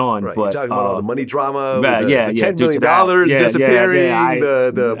 things going on. Right. But, you're talking about all the money drama, right, the $10 million disappearing,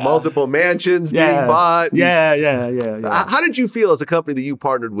 the multiple mansions being bought. How did you feel as a company that you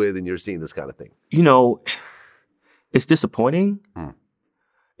partnered with and you're seeing this kind of thing? It's disappointing.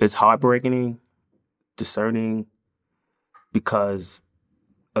 It's heartbreaking, discerning, because,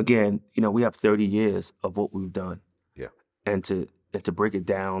 again, we have 30 years of what we've done. Yeah. And to and to break it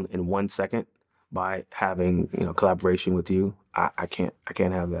down in 1 second by having, you know, collaboration with you, I can't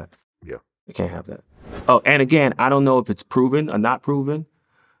have that. Yeah. I can't have that. Oh, and again, I don't know if it's proven or not proven.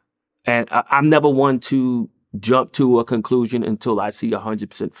 And I'm never one to jump to a conclusion until I see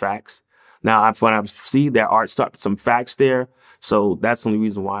 100% facts. Now, when I see there are some facts there, so that's the only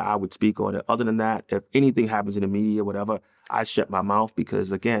reason why I would speak on it. Other than that, if anything happens in the media, whatever, I shut my mouth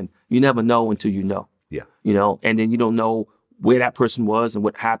because, again, you never know until you know. Yeah. You know, and then you don't know where that person was and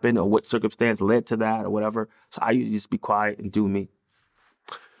what happened or what circumstance led to that or whatever. So I usually just be quiet and do me.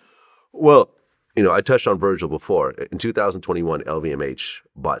 Well, you know, I touched on Virgil before. In 2021, LVMH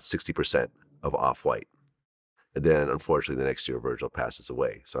bought 60% of Off-White. And then, unfortunately, the next year, Virgil passes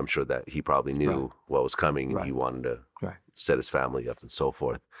away. So I'm sure that he probably knew what was coming and he wanted to set his family up and so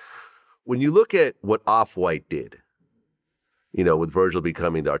forth. When you look at what Off-White did, you know, with Virgil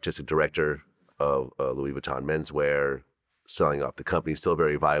becoming the artistic director of Louis Vuitton menswear, selling off the company, still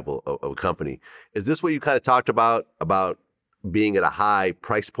very viable of a company. Is this what you kind of talked about being at a high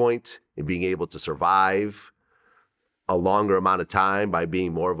price point and being able to survive a longer amount of time by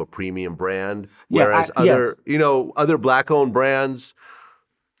being more of a premium brand? Whereas other Black-owned brands,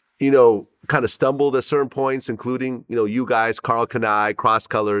 you know, kind of stumbled at certain points, including, you know, you guys, Carlton, Cross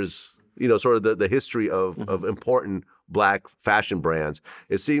Colors, you know, sort of the history of important Black fashion brands.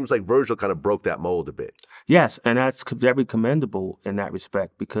 It seems like Virgil kind of broke that mold a bit. Yes, and that's very commendable in that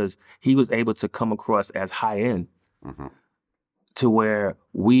respect because he was able to come across as high-end to where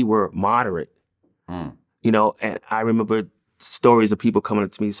we were moderate. You know, and I remember stories of people coming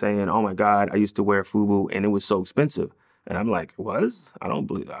up to me saying, "Oh my God, I used to wear FUBU and it was so expensive." And I'm like, "Was? I don't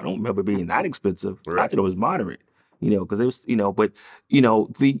remember being that expensive. I thought it was moderate." You know, because it was, you know, but you know,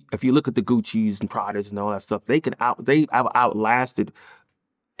 if you look at the Gucci's and Pradas and all that stuff, they have outlasted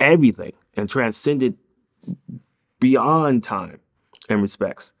everything and transcended beyond time and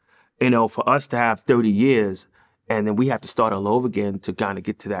respects. You know, for us to have 30 years and then we have to start all over again to kind of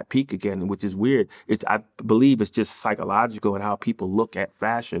get to that peak again, which is weird. I believe it's just psychological in how people look at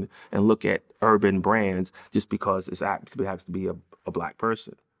fashion and look at urban brands just because it happens to be a Black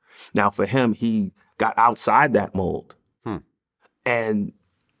person. Now, for him, he got outside that mold and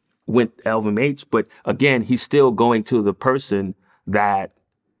went LVMH. But again, he's still going to the person that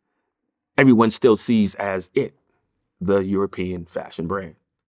everyone still sees as the European fashion brand.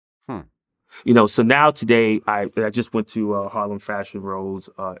 You know, so now today, I just went to Harlem Fashion Rose,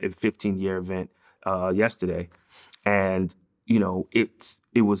 a 15-year event yesterday. And, you know, it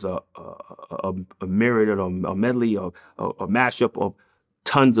was a myriad, a medley, a mashup of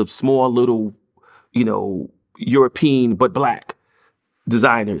tons of small little, you know, European but Black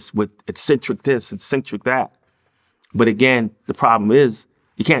designers with eccentric this, eccentric that. But again, the problem is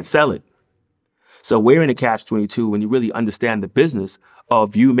you can't sell it. So we're in a catch-22 when you really understand the business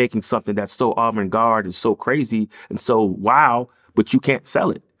of you making something that's so avant-garde and so crazy and so wow, but you can't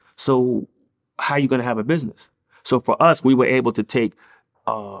sell it. So how are you going to have a business? So for us, we were able to take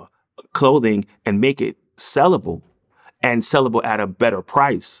clothing and make it sellable and sellable at a better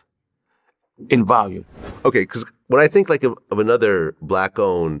price in volume. Okay, because when I think like of another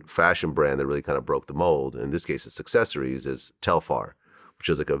Black-owned fashion brand that really kind of broke the mold, in this case it's accessories, is Telfar, which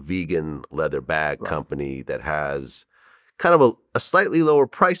is like a vegan leather bag company that has kind of a slightly lower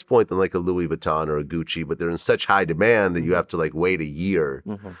price point than like a Louis Vuitton or a Gucci, but they're in such high demand that you have to like wait a year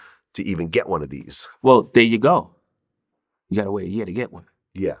to even get one of these. Well, there you go. You got to wait a year to get one.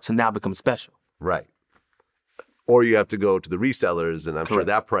 Yeah. So now it becomes special. Right. Or you have to go to the resellers, and I'm sure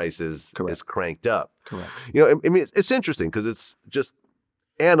that price is cranked up. Correct. You know, I mean, it's interesting because it's just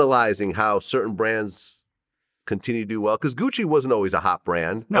analyzing how certain brands continue to do well. Because Gucci wasn't always a hot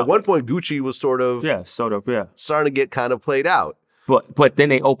brand. No. At one point, Gucci was sort of starting to get kind of played out. But then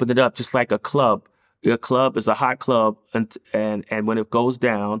they opened it up just like a club. A club is a hot club, and when it goes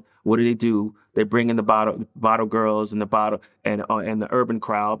down, what do? They bring in the bottle girls and the urban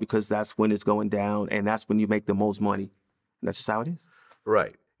crowd because that's when it's going down, and that's when you make the most money. And that's just how it is.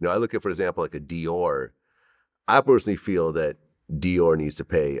 Right. You know, I look at, for example, like a Dior. I personally feel that Dior needs to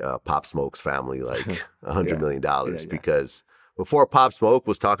pay Pop Smoke's family like $100 million because before Pop Smoke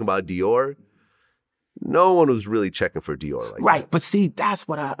was talking about Dior, no one was really checking for Dior like that. But see, that's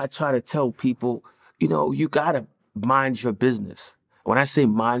what I try to tell people. You know, you got to mind your business. When I say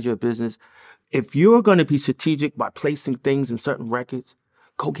mind your business, if you're going to be strategic by placing things in certain records,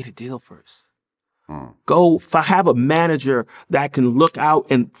 go get a deal first. Go have a manager that can look out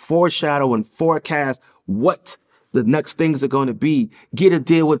and foreshadow and forecast what the next things are going to be. Get a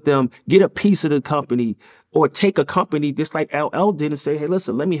deal with them, get a piece of the company, or take a company just like LL did and say, hey,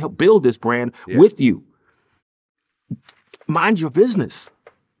 listen, let me help build this brand with you. mind your business.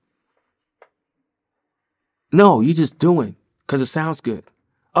 No, you're just doing because it sounds good.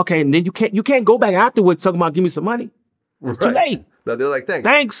 Okay, and then you can't go back afterwards talking about give me some money. It's too late. No, they're like, thanks.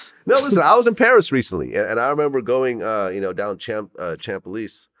 Thanks. No, listen, I was in Paris recently, and I remember going, down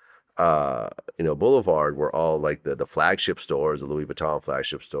Champs-Élysées, Boulevard, where all like the flagship stores, the Louis Vuitton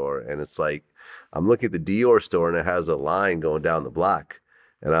flagship store, and it's like, I'm looking at the Dior store, and it has a line going down the block,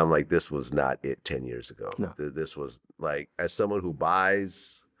 and I'm like, this was not it 10 years ago. No. This was like, as someone who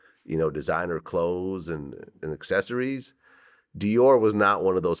buys, designer clothes and accessories, Dior was not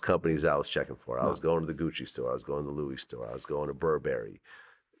one of those companies I was checking for. I was going to the Gucci store. I was going to the Louis store. I was going to Burberry.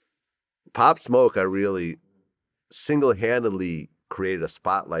 Pop Smoke, I really single-handedly created a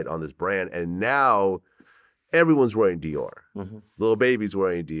spotlight on this brand, and now everyone's wearing Dior. Mm-hmm. Lil Baby's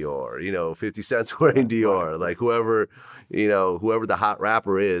wearing Dior. 50 Cent's wearing Dior. Like whoever the hot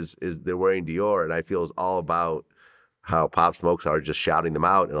rapper is they're wearing Dior, and I feel it's all about how Pop Smoke are just shouting them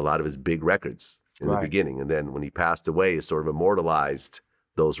out in a lot of his big records in the beginning. And then when he passed away, it sort of immortalized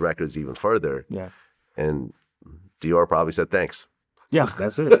those records even further. Yeah. And Dior probably said thanks. Yeah,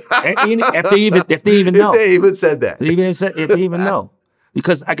 that's it. if they even know. If they even said that. If they even know.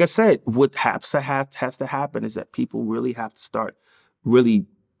 Because like I said, what has to happen is that people really have to start really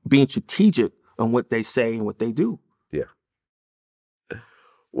being strategic on what they say and what they do. Yeah.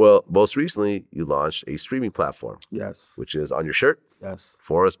 Well, most recently, you launched a streaming platform. Yes. Which is on your shirt. Yes.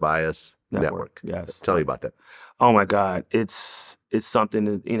 For Us, By Us Network. Yes. Tell me about that. Oh my God, it's something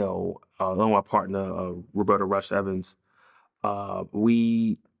that along with my partner Roberta Rush Evans,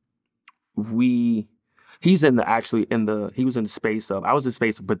 he was in the space of, I was in the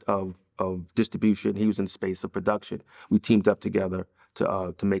space of distribution. He was in the space of production. We teamed up together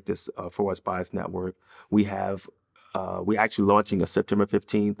to make this For Us, By Us Network. We're actually launching on September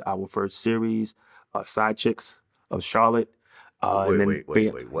 15th, our first series, Side Chicks of Charlotte. Wait.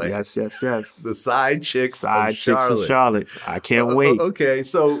 Yes. The Side Chicks of Charlotte. I can't wait. Okay,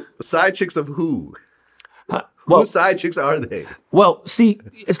 so Side Chicks of who? Whose side chicks are they? Well, see,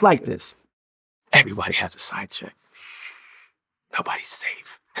 it's like this. Everybody has a side chick. Nobody's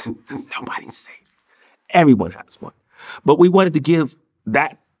safe. Nobody's safe. Everyone has one. But we wanted to give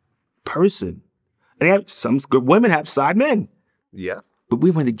that person, and some good women have side men. Yeah. But we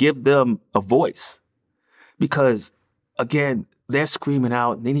wanted to give them a voice because, again, they're screaming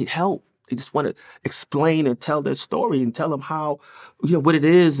out and they need help. They just want to explain and tell their story and tell them how, what it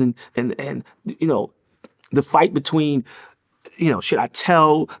is and the fight between, should I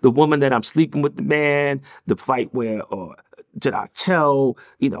tell the woman that I'm sleeping with the man? The fight where, or did I tell,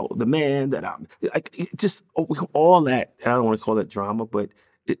 the man that I'm, just all that. I don't want to call it drama, but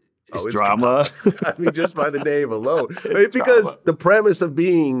it's drama. I mean, just by the name alone. Because the premise of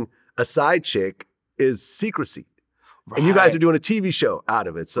being a side chick is secrecy. Right. And you guys are doing a TV show out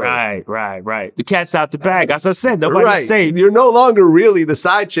of it. So. Right. The cat's out the bag. As I said, nobody's safe. You're no longer really the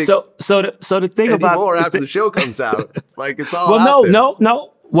side chick. So the thing about anymore after the show comes out, like it's all out there.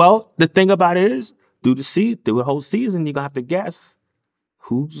 No. Well, the thing about it is, through the whole season, you're gonna have to guess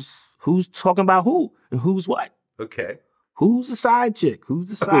who's talking about who and who's what. Okay. Who's the side chick? Who's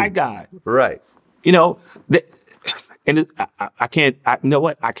the side guy? Right. I can't. You know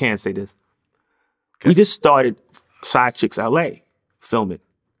what? I can't say this. Okay. We just started Side Chicks LA filming.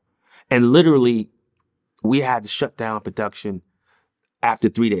 And literally, we had to shut down production after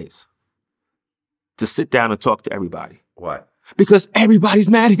 3 days to sit down and talk to everybody. Why? Because everybody's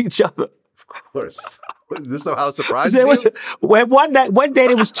mad at each other. Of course. This somehow surprised you? One day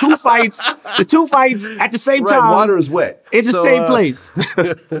there was two fights. The two fights at the same time. Water is wet. In the same place.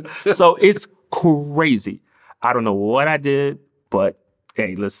 So it's crazy. I don't know what I did, but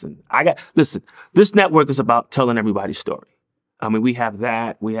hey, listen. This network is about telling everybody's story. I mean, we have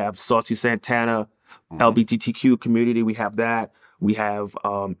that. We have Saucy Santana, LGBTQ community. We have that. We have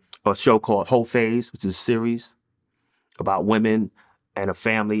a show called Whole Phase, which is a series about women and a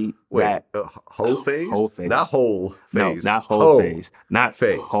family. Whole Phase? Whole Phase. Not Whole Phase. No, not Whole Phase. Not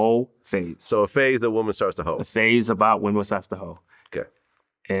Phase. Whole Phase. So a phase that woman starts to hoe. A phase about women starts to hoe. Okay.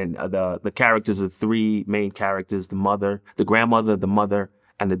 And the characters are three main characters: the mother, the grandmother, the mother,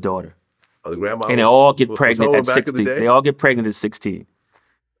 and the daughter. Oh, the grandma. And they all get pregnant at 16. They all get pregnant at 16.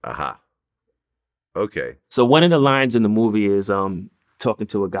 Aha. Okay. So one of the lines in the movie is talking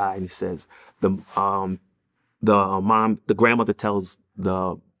to a guy, and he says the grandmother tells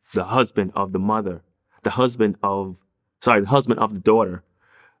the husband of the husband of the daughter,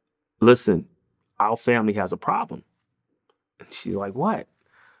 listen, our family has a problem. And she's like, what?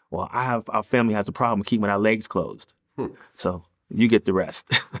 Well, our family has a problem keeping our legs closed. So you get the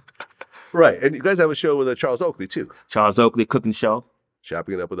rest. Right. And you guys have a show with Charles Oakley, too. Charles Oakley cooking show.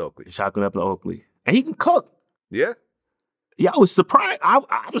 Chopping it up with Oakley. Chopping up with Oakley. And he can cook. Yeah? Yeah, I was surprised. I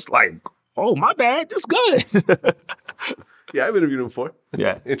was like, oh, my bad. That's good. Yeah, I've interviewed him before.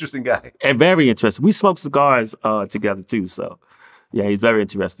 Yeah. Interesting guy. And very interesting. We smoked cigars together, too. So, yeah, he's a very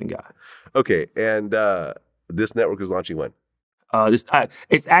interesting guy. Okay. And this network is launching when?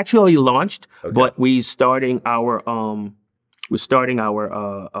 It's actually launched, Okay. but we're starting our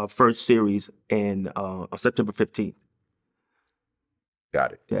first series in September 15th.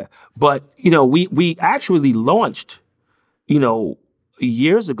 Got it. Yeah, but we actually launched,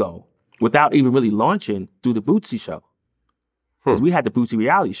 years ago without even really launching through the Bootsy show, because we had the Bootsy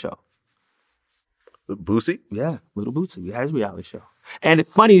reality show. Bootsy? Yeah, Little Bootsy. We had his reality show, and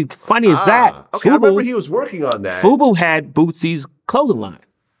funny is that okay, I remember he was working on that. FUBU had Bootsy's clothing line.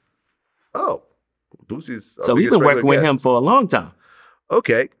 Oh, Bootsy's. So we've been working with him for a long time.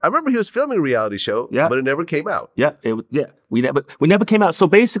 Okay, I remember he was filming a reality show, Yeah. but it never came out. Yeah, we never came out. So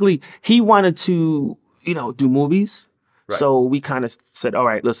basically, he wanted to do movies. Right. So we kind of said, all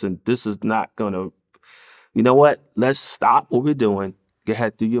right, listen, this is not gonna. You know what? Let's stop what we're doing. Go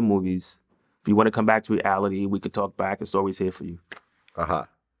ahead, do your movies. If you want to come back to reality, we could talk back. It's always here for you.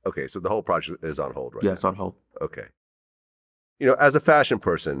 Okay, so the whole project is on hold right Yeah, now. it's on hold. Okay. As a fashion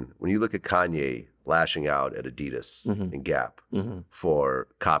person, when you look at Kanye lashing out at Adidas and Gap for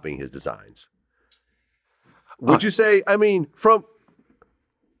copying his designs, would you say,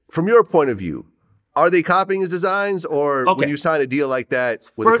 from your point of view, are they copying his designs, or when you sign a deal like that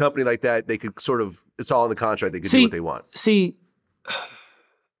with a company like that, they could sort of, it's all in the contract, they could do what they want? See,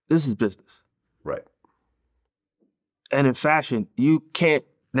 this is business. Right. And in fashion, you can't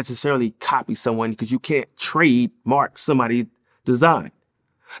necessarily copy someone because you can't trademark somebody's design.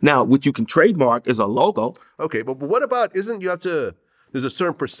 Now, what you can trademark is a logo. Okay, but what about, there's a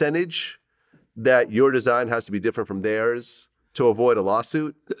certain percentage that your design has to be different from theirs to avoid a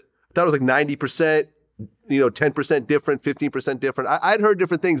lawsuit? I thought it was like 90%, 10% different, 15% different. I'd heard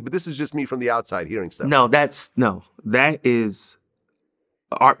different things, but this is just me from the outside hearing stuff. That is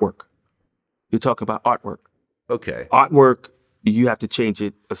artwork. You're talking about artwork. Okay. Artwork, you have to change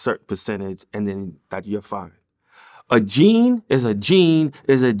it a certain percentage, and then that you're fine. A gene is a gene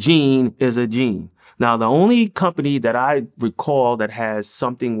is a gene is a gene. Now, the only company that I recall that has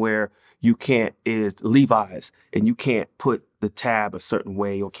something where you can't is Levi's, and you can't put the tab a certain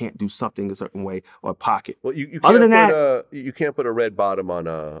way or can't do something a certain way or pocket. Well, you can't Other than that, you can't put a red bottom on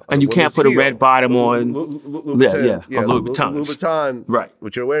a and you can't put a red bottom on Louboutin. Louboutins. Louboutin, right?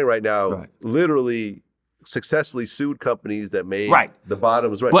 Which you're wearing right now, literally successfully sued companies that made the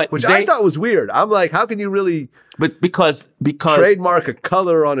bottoms red, which I thought was weird. I'm like, how can you really? But because trademark a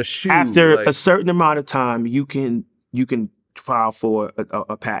color on a shoe after a certain amount of time, you can file for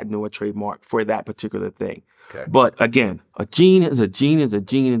a patent or a trademark for that particular thing. Okay. But again, a gene is a gene is a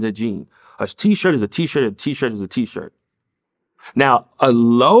gene is a gene. A t-shirt is a t-shirt, a t-shirt is a t-shirt. Now, a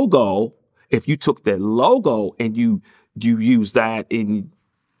logo, if you took that logo and you use that in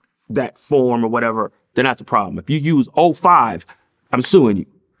that form or whatever, then that's a problem. If you use 05, I'm suing you.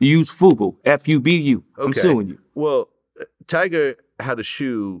 You use FUBU, FUBU, I'm suing you. Well, Tiger had a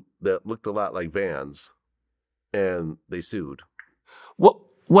shoe that looked a lot like Vans, and they sued.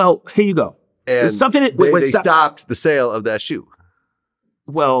 Well, here you go. And it's something that, they stopped the sale of that shoe.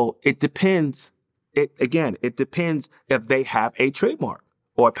 Well, it depends. It depends if they have a trademark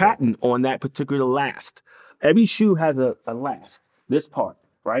or a patent on that particular last. Every shoe has a last, this part,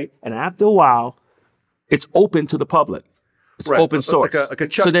 right? And after a while, it's open to the public. It's open source. Like a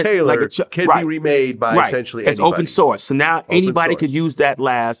Chuck Taylor can be remade by essentially anybody. It's open source. So now anybody could use that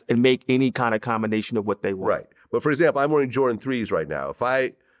last and make any kind of combination of what they want. Right. But for example, I'm wearing Jordan 3s right now. If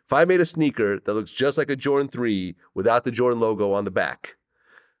I made a sneaker that looks just like a Jordan 3 without the Jordan logo on the back,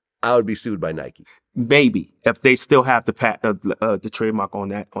 I would be sued by Nike. Maybe if they still have the trademark on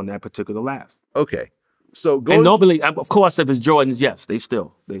that particular last. Okay. So and nobody, of course, if it's Jordans, yes, they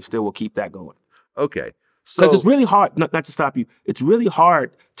still will keep that going. Okay. So because it's really hard, not to stop you, it's really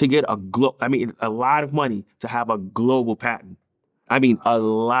hard to get a lot of money to have a global patent. A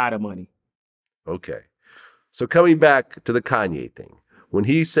lot of money. Okay. So coming back to the Kanye thing, when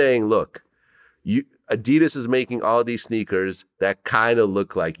he's saying, look, Adidas is making all these sneakers that kind of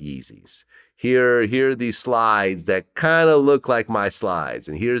look like Yeezys. Here are these slides that kind of look like my slides.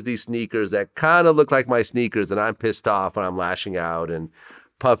 And here's these sneakers that kind of look like my sneakers, and I'm pissed off and I'm lashing out, and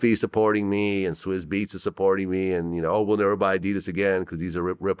Puffy supporting me and Swizz Beatz is supporting me, and we'll never buy Adidas again because these are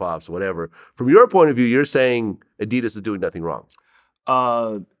rip-offs, whatever. From your point of view, you're saying Adidas is doing nothing wrong.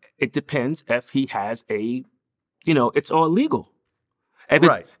 It depends if he has it's all legal.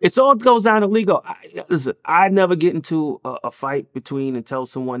 If it's all goes down to legal. Listen, I never get into a fight between and tell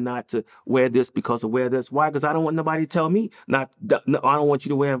someone not to wear this because of wear this. Why? Because I don't want nobody to tell me not. No, I don't want you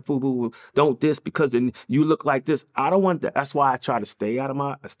to wear FUBU. Don't this because then you look like this. I don't want that. That's why I try to stay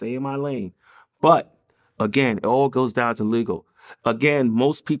in my lane. But again, it all goes down to legal. Again,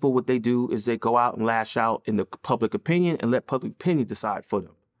 most people, what they do is they go out and lash out in the public opinion and let public opinion decide for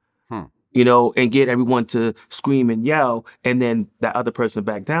them. You know, and get everyone to scream and yell, and then that other person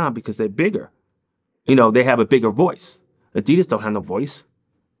back down because they're bigger. You know, they have a bigger voice. Adidas don't have no voice.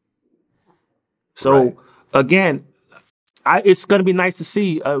 So again, it's going to be nice to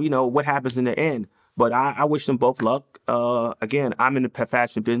see, you know, what happens in the end. But I wish them both luck. Again, I'm in the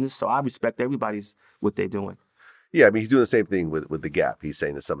fashion business, so I respect everybody's what they're doing. Yeah, I mean, he's doing the same thing with the Gap. He's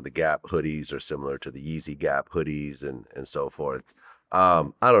saying that some of the Gap hoodies are similar to the Yeezy Gap hoodies and so forth. I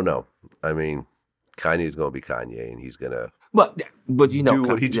don't know. I mean, Kanye's going to be Kanye, and he's going to but you know, do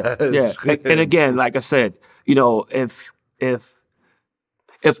what he does. Yeah. And again, like I said, you know, if Kanye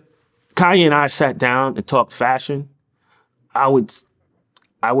and I sat down and talked fashion, I would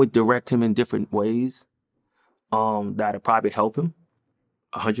direct him in different ways that'd probably help him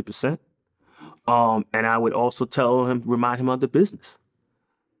 100%. And I would also remind him of the business.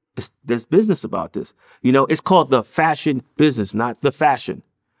 There's business about this. You know, it's called the fashion business, not the fashion.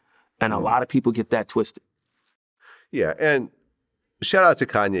 And a lot of people get that twisted. Yeah, and shout out to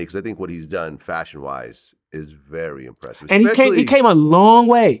Kanye, because I think what he's done fashion-wise is very impressive. And he came a long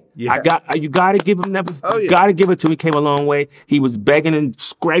way. Yeah. You got to give him that. You got to give it to him. He came a long way. He was begging and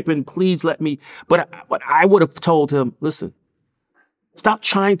scraping, please let me. But I would have told him, listen, stop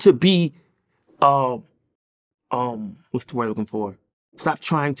trying to be, what's the word I'm looking for? Stop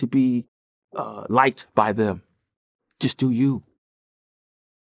trying to be liked by them. Just do you.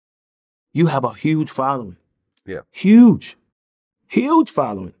 You have a huge following. Yeah. Huge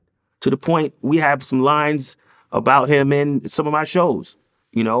following. To the point we have some lines about him in some of my shows,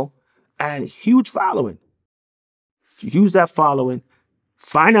 you know, and huge following. Use that following,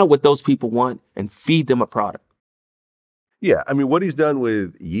 find out what those people want, and feed them a product. Yeah, I mean, what he's done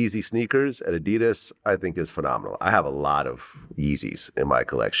with Yeezy sneakers at Adidas, I think is phenomenal. I have a lot of Yeezys in my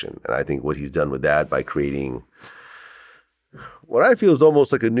collection, and I think what he's done with that by creating what I feel is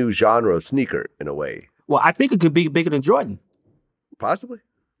almost like a new genre of sneaker in a way. Well, I think it could be bigger than Jordan. Possibly.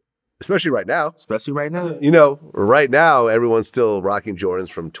 Especially right now. You know, right now, everyone's still rocking Jordans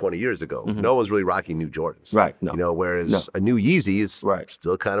from 20 years ago. No one's really rocking new Jordans. Right. No. You know, whereas a new Yeezy is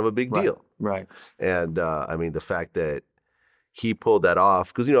still kind of a big deal. Right. And I mean, the fact that he pulled that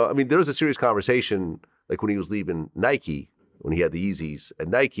off, because, you know, I mean, there was a serious conversation, like when he was leaving Nike, when he had the Yeezys at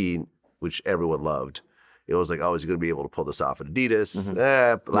Nike, which everyone loved. It was like, oh, is he going to be able to pull this off at Adidas?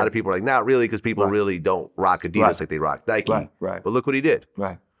 A lot of people are like, not really, because people really don't rock Adidas like they rock Nike. But look what he did.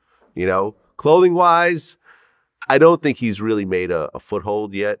 You know, clothing-wise, I don't think he's really made a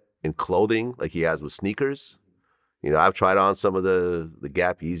foothold yet in clothing like he has with sneakers. You know, I've tried on some of the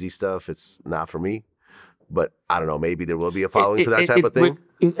Gap Yeezy stuff. It's not for me. But I don't know, maybe there will be a following for that type of thing.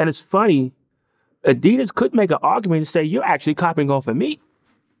 And it's funny, Adidas could make an argument and say, you're actually copying off of me.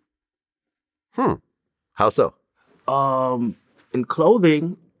 How so? In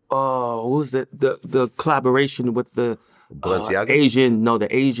clothing, what was the collaboration with the Balenciaga?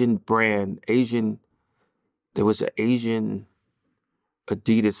 the Asian brand. There was an Asian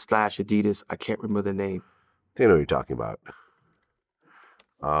Adidas / I can't remember the name. I know what you're talking about.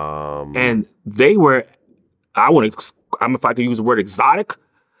 And they were, if I could use the word exotic,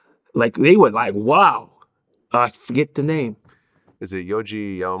 like they were like, wow. I forget the name. Is it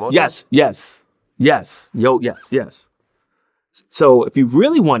Yohji Yamamoto? Yes. So if you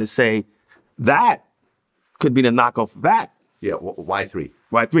really want to say that could be the knockoff of that. Yeah, Y3.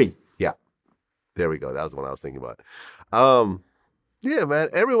 Y3. Yeah. There we go. That was the one I was thinking about. Yeah, man.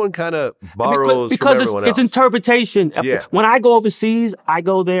 Everyone kind of borrows from everyone else. It's interpretation. Yeah. When I go overseas, I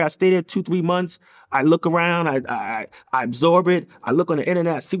go there. I stay there 2-3 months. I look around. I absorb it. I look on the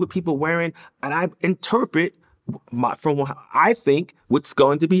internet. I see what people are wearing, and I interpret from I think what's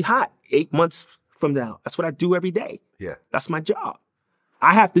going to be hot 8 months from now. That's what I do every day. Yeah. That's my job.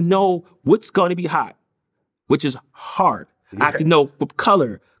 I have to know what's going to be hot, which is hard. Yeah. I have to know from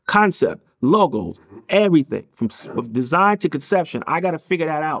color, concept, logos, everything from design to conception. I got to figure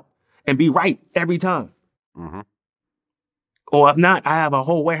that out and be right every time. Or if not, I have a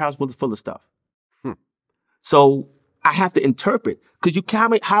whole warehouse full of stuff. So I have to interpret, because you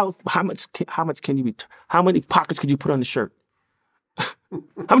can't. How many pockets could you put on the shirt?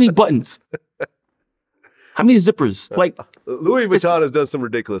 How many buttons? How many zippers? Like Louis Vuitton has done some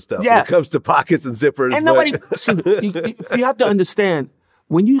ridiculous stuff Yeah. when it comes to pockets and zippers. and but- nobody. You have to understand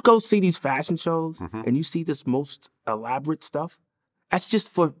when you go see these fashion shows and you see this most elaborate stuff. That's just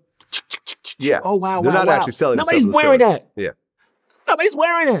for. Yeah. Oh wow! They're wow, not wow. actually selling. Nobody's stuff in the wearing stores. that. Yeah. Nobody's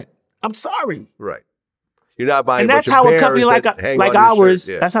wearing it. I'm sorry. Right. You're not buying. And a that's bunch of how a company bears like that hang on your ours.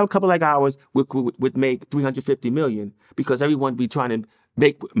 shirt. Yeah. That's how a company like ours would make 350 million because everyone would be trying to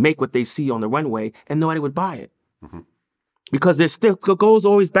make what they see on the runway, and nobody would buy it because it still goes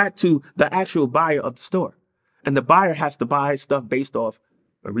always back to the actual buyer of the store, and the buyer has to buy stuff based off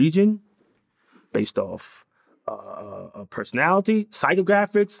a region, based off personality,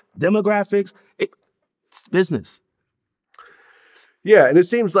 psychographics, demographics. It's business. Yeah, and it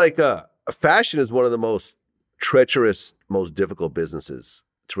seems like fashion is one of the most treacherous, most difficult businesses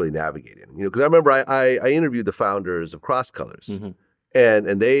to really navigate in. You know, because I remember I interviewed the founders of Cross Colors, and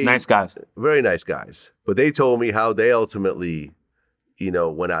they Nice guys. very nice guys, but they told me how they ultimately,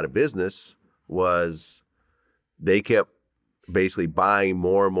 went out of business was they kept basically buying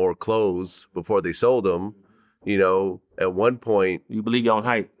more and more clothes before they sold them. At one point, You believe your own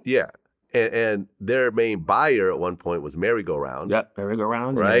hype. yeah. And their main buyer at one point was Merry-Go-Round. Yep,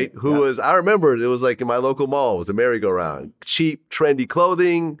 merry-go-round. Right? Who was, I remember it was like in my local mall, it was a Merry-Go-Round. Cheap, trendy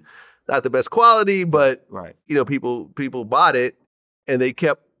clothing, not the best quality, but, Right. people bought it and they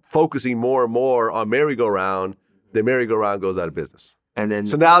kept focusing more and more on Merry-Go-Round. The Merry-Go-Round goes out of business. And then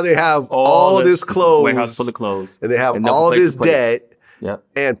So now they have all this clothes. warehouse full of clothes. And they have and no all place this to put it. debt. Yep.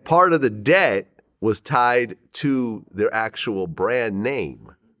 And part of the debt was tied to their actual brand name.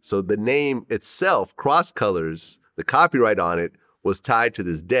 So the name itself, Cross Colors, the copyright on it was tied to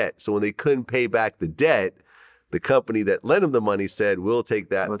this debt. So when they couldn't pay back the debt, the company that lent them the money said, "We'll take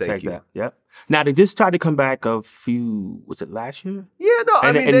that. We'll Thank take you." that. Yep. Now they just tried to come back was it last year? Yeah, no,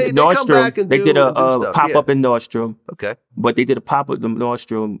 I mean they Nordstrom, come back and they do, did a stuff. pop Yeah. up in Nordstrom, Okay, but they did a pop up in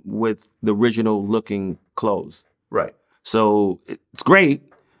Nordstrom with the original looking clothes. right. So it's great,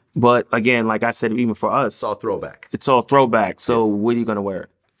 but again, like I said, even for us, It's all throwback. it's all throwback. So when are you gonna wear it?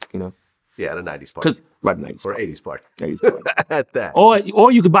 Yeah, at a 90s party. Because right, 90s Or 80s party. 80s party. At that. Or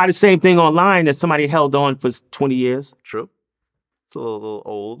you could buy the same thing online that somebody held on for 20 years. True. It's a little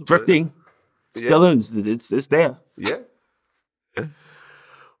old. but- Thrifting. Still, it's there. Yeah.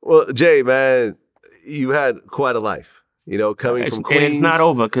 Well, Jay, man, you had quite a life. Coming from Queens. And it's not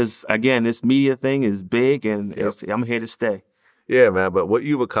over because, again, this media thing is big and I'm here to stay. Yeah, man. But what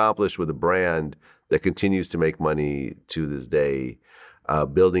you've accomplished with a brand that continues to make money to this day,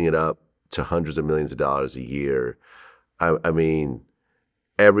 building it up to hundreds of millions of dollars a year. I mean,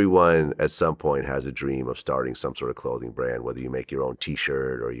 everyone at some point has a dream of starting some sort of clothing brand, whether you make your own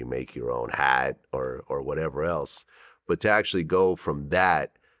T-shirt or you make your own hat or whatever else. But to actually go from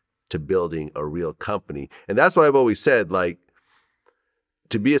that to building a real company. And that's what I've always said, like,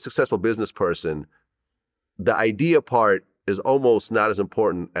 to be a successful business person, the idea part is almost not as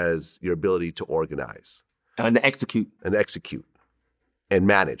important as your ability to organize. And to execute. And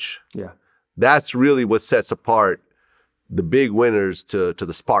manage. Yeah. That's really what sets apart the big winners to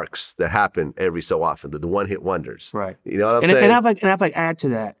the sparks that happen every so often, the one-hit wonders. Right. You know what I'm saying? And if I add to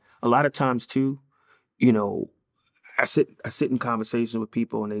that, a lot of times too, I sit in conversations with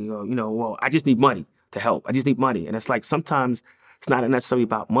people and they go, well, I just need money to help. I just need money. And it's like sometimes it's not necessarily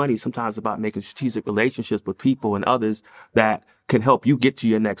about money. Sometimes it's about making strategic relationships with people and others that can help you get to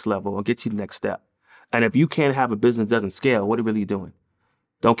your next level or get you the next step. And if you can't have a business that doesn't scale, what are you really doing?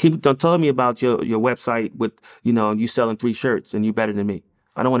 Don't tell me about your website with, you selling 3 shirts and you better than me.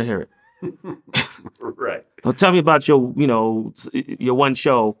 I don't want to hear it. Right. Don't tell me about your one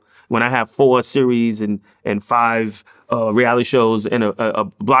show when I have 4 series and 5 reality shows and a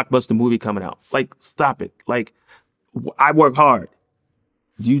blockbuster movie coming out. Like, stop it. Like, I work hard.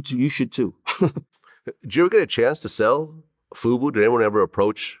 You should too. Did you ever get a chance to sell FUBU? Did anyone ever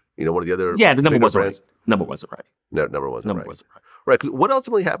approach, one of the other Yeah, the number bigger wasn't brands? right. Number wasn't right. No, number wasn't Number right. wasn't right. Right, because what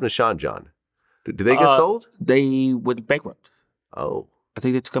ultimately happened to Sean John? Did they get sold? They went bankrupt. Oh. I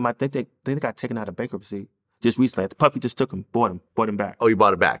think they took him out. They got taken out of bankruptcy just recently. The puppy just took him, bought him back. Oh, you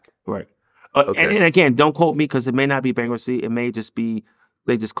bought it back? Right. Okay. And again, don't quote me because it may not be bankruptcy. It may just be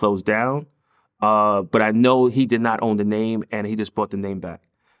they just closed down. But I know he did not own the name, and he just bought the name back.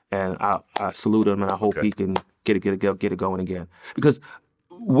 And I salute him, and I hope he can get it going again. Because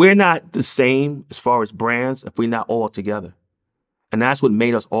we're not the same as far as brands if we're not all together. And that's what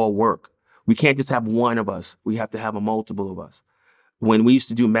made us all work. We can't just have one of us. We have to have a multiple of us. When we used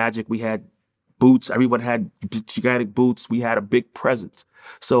to do magic, we had boots. Everyone had gigantic boots. We had a big presence.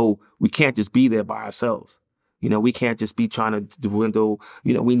 So we can't just be there by ourselves. You know, we can't just be trying to dwindle.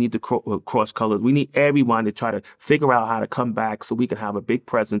 You know, we need to cross colors. We need everyone to try to figure out how to come back so we can have a big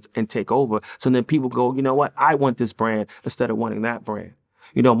presence and take over. So then people go, you know what? I want this brand instead of wanting that brand.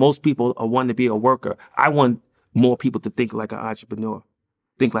 You know, most people are wanting to be a worker. I want more people to think like an entrepreneur,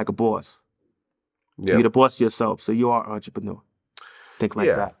 think like a boss. Yeah. You're the boss of yourself, so you are an entrepreneur. Think like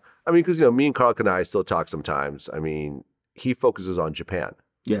that. I mean, because, you know, me and Carlton and I still talk sometimes. I mean, he focuses on Japan.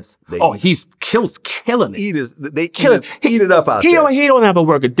 Yes. He's killing it. Eat it up out there. He don't have a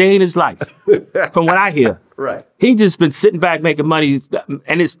work a day in his life, from what I hear. Right. He just been sitting back making money, but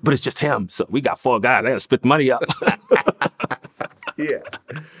it's just him. So we got 4 guys. They gotta split the money up.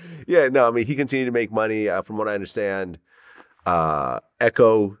 Yeah. No, I mean, he continued to make money. From what I understand,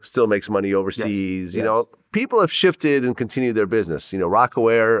 Echo still makes money overseas. Yes. You know, people have shifted and continued their business. You know,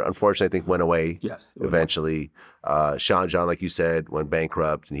 Rockaware, unfortunately, I think went away. Yes. Eventually. Sean John, like you said, went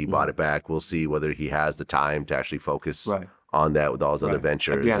bankrupt and he bought it back. We'll see whether he has the time to actually focus on that with all his other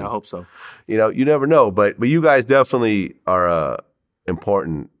ventures. Again, I hope so. You know, you never know, but you guys definitely are a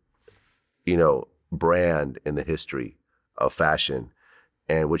important, you know, brand in the history of fashion.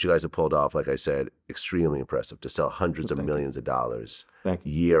 And what you guys have pulled off, like I said, extremely impressive to sell hundreds of millions of dollars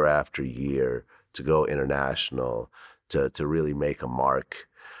year after year, to go international, to really make a mark,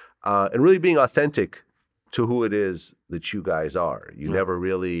 and really being authentic to who it is that you guys are. You never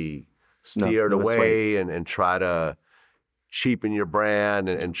really steered away and try to cheapen your brand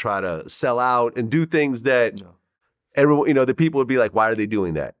and try to sell out and do things that everyone, you know, the people would be like, why are they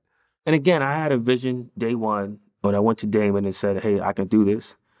doing that? And again, I had a vision day one when I went to Daymond and said, hey, I can do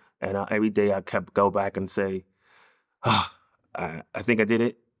this. And every day I kept go back and say, oh, I think I did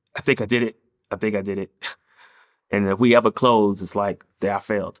it. I think I did it. I think I did it. And if we ever close, it's like, I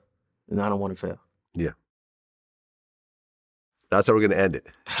failed. And I don't want to fail. Yeah. That's how we're going to end it.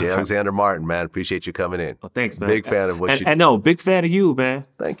 J. Alexander Martin, man, appreciate you coming in. Well, thanks, man. Big fan of what you do. And no, big fan of you, man.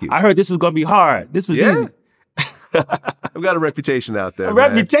 Thank you. I heard this was going to be hard. This was easy. I've got a reputation out there.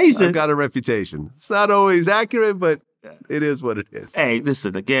 Reputation? I've got a reputation. It's not always accurate, but it is what it is. Hey,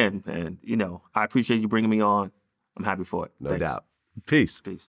 listen, again, man, you know, I appreciate you bringing me on. I'm happy for it. No doubt. Peace.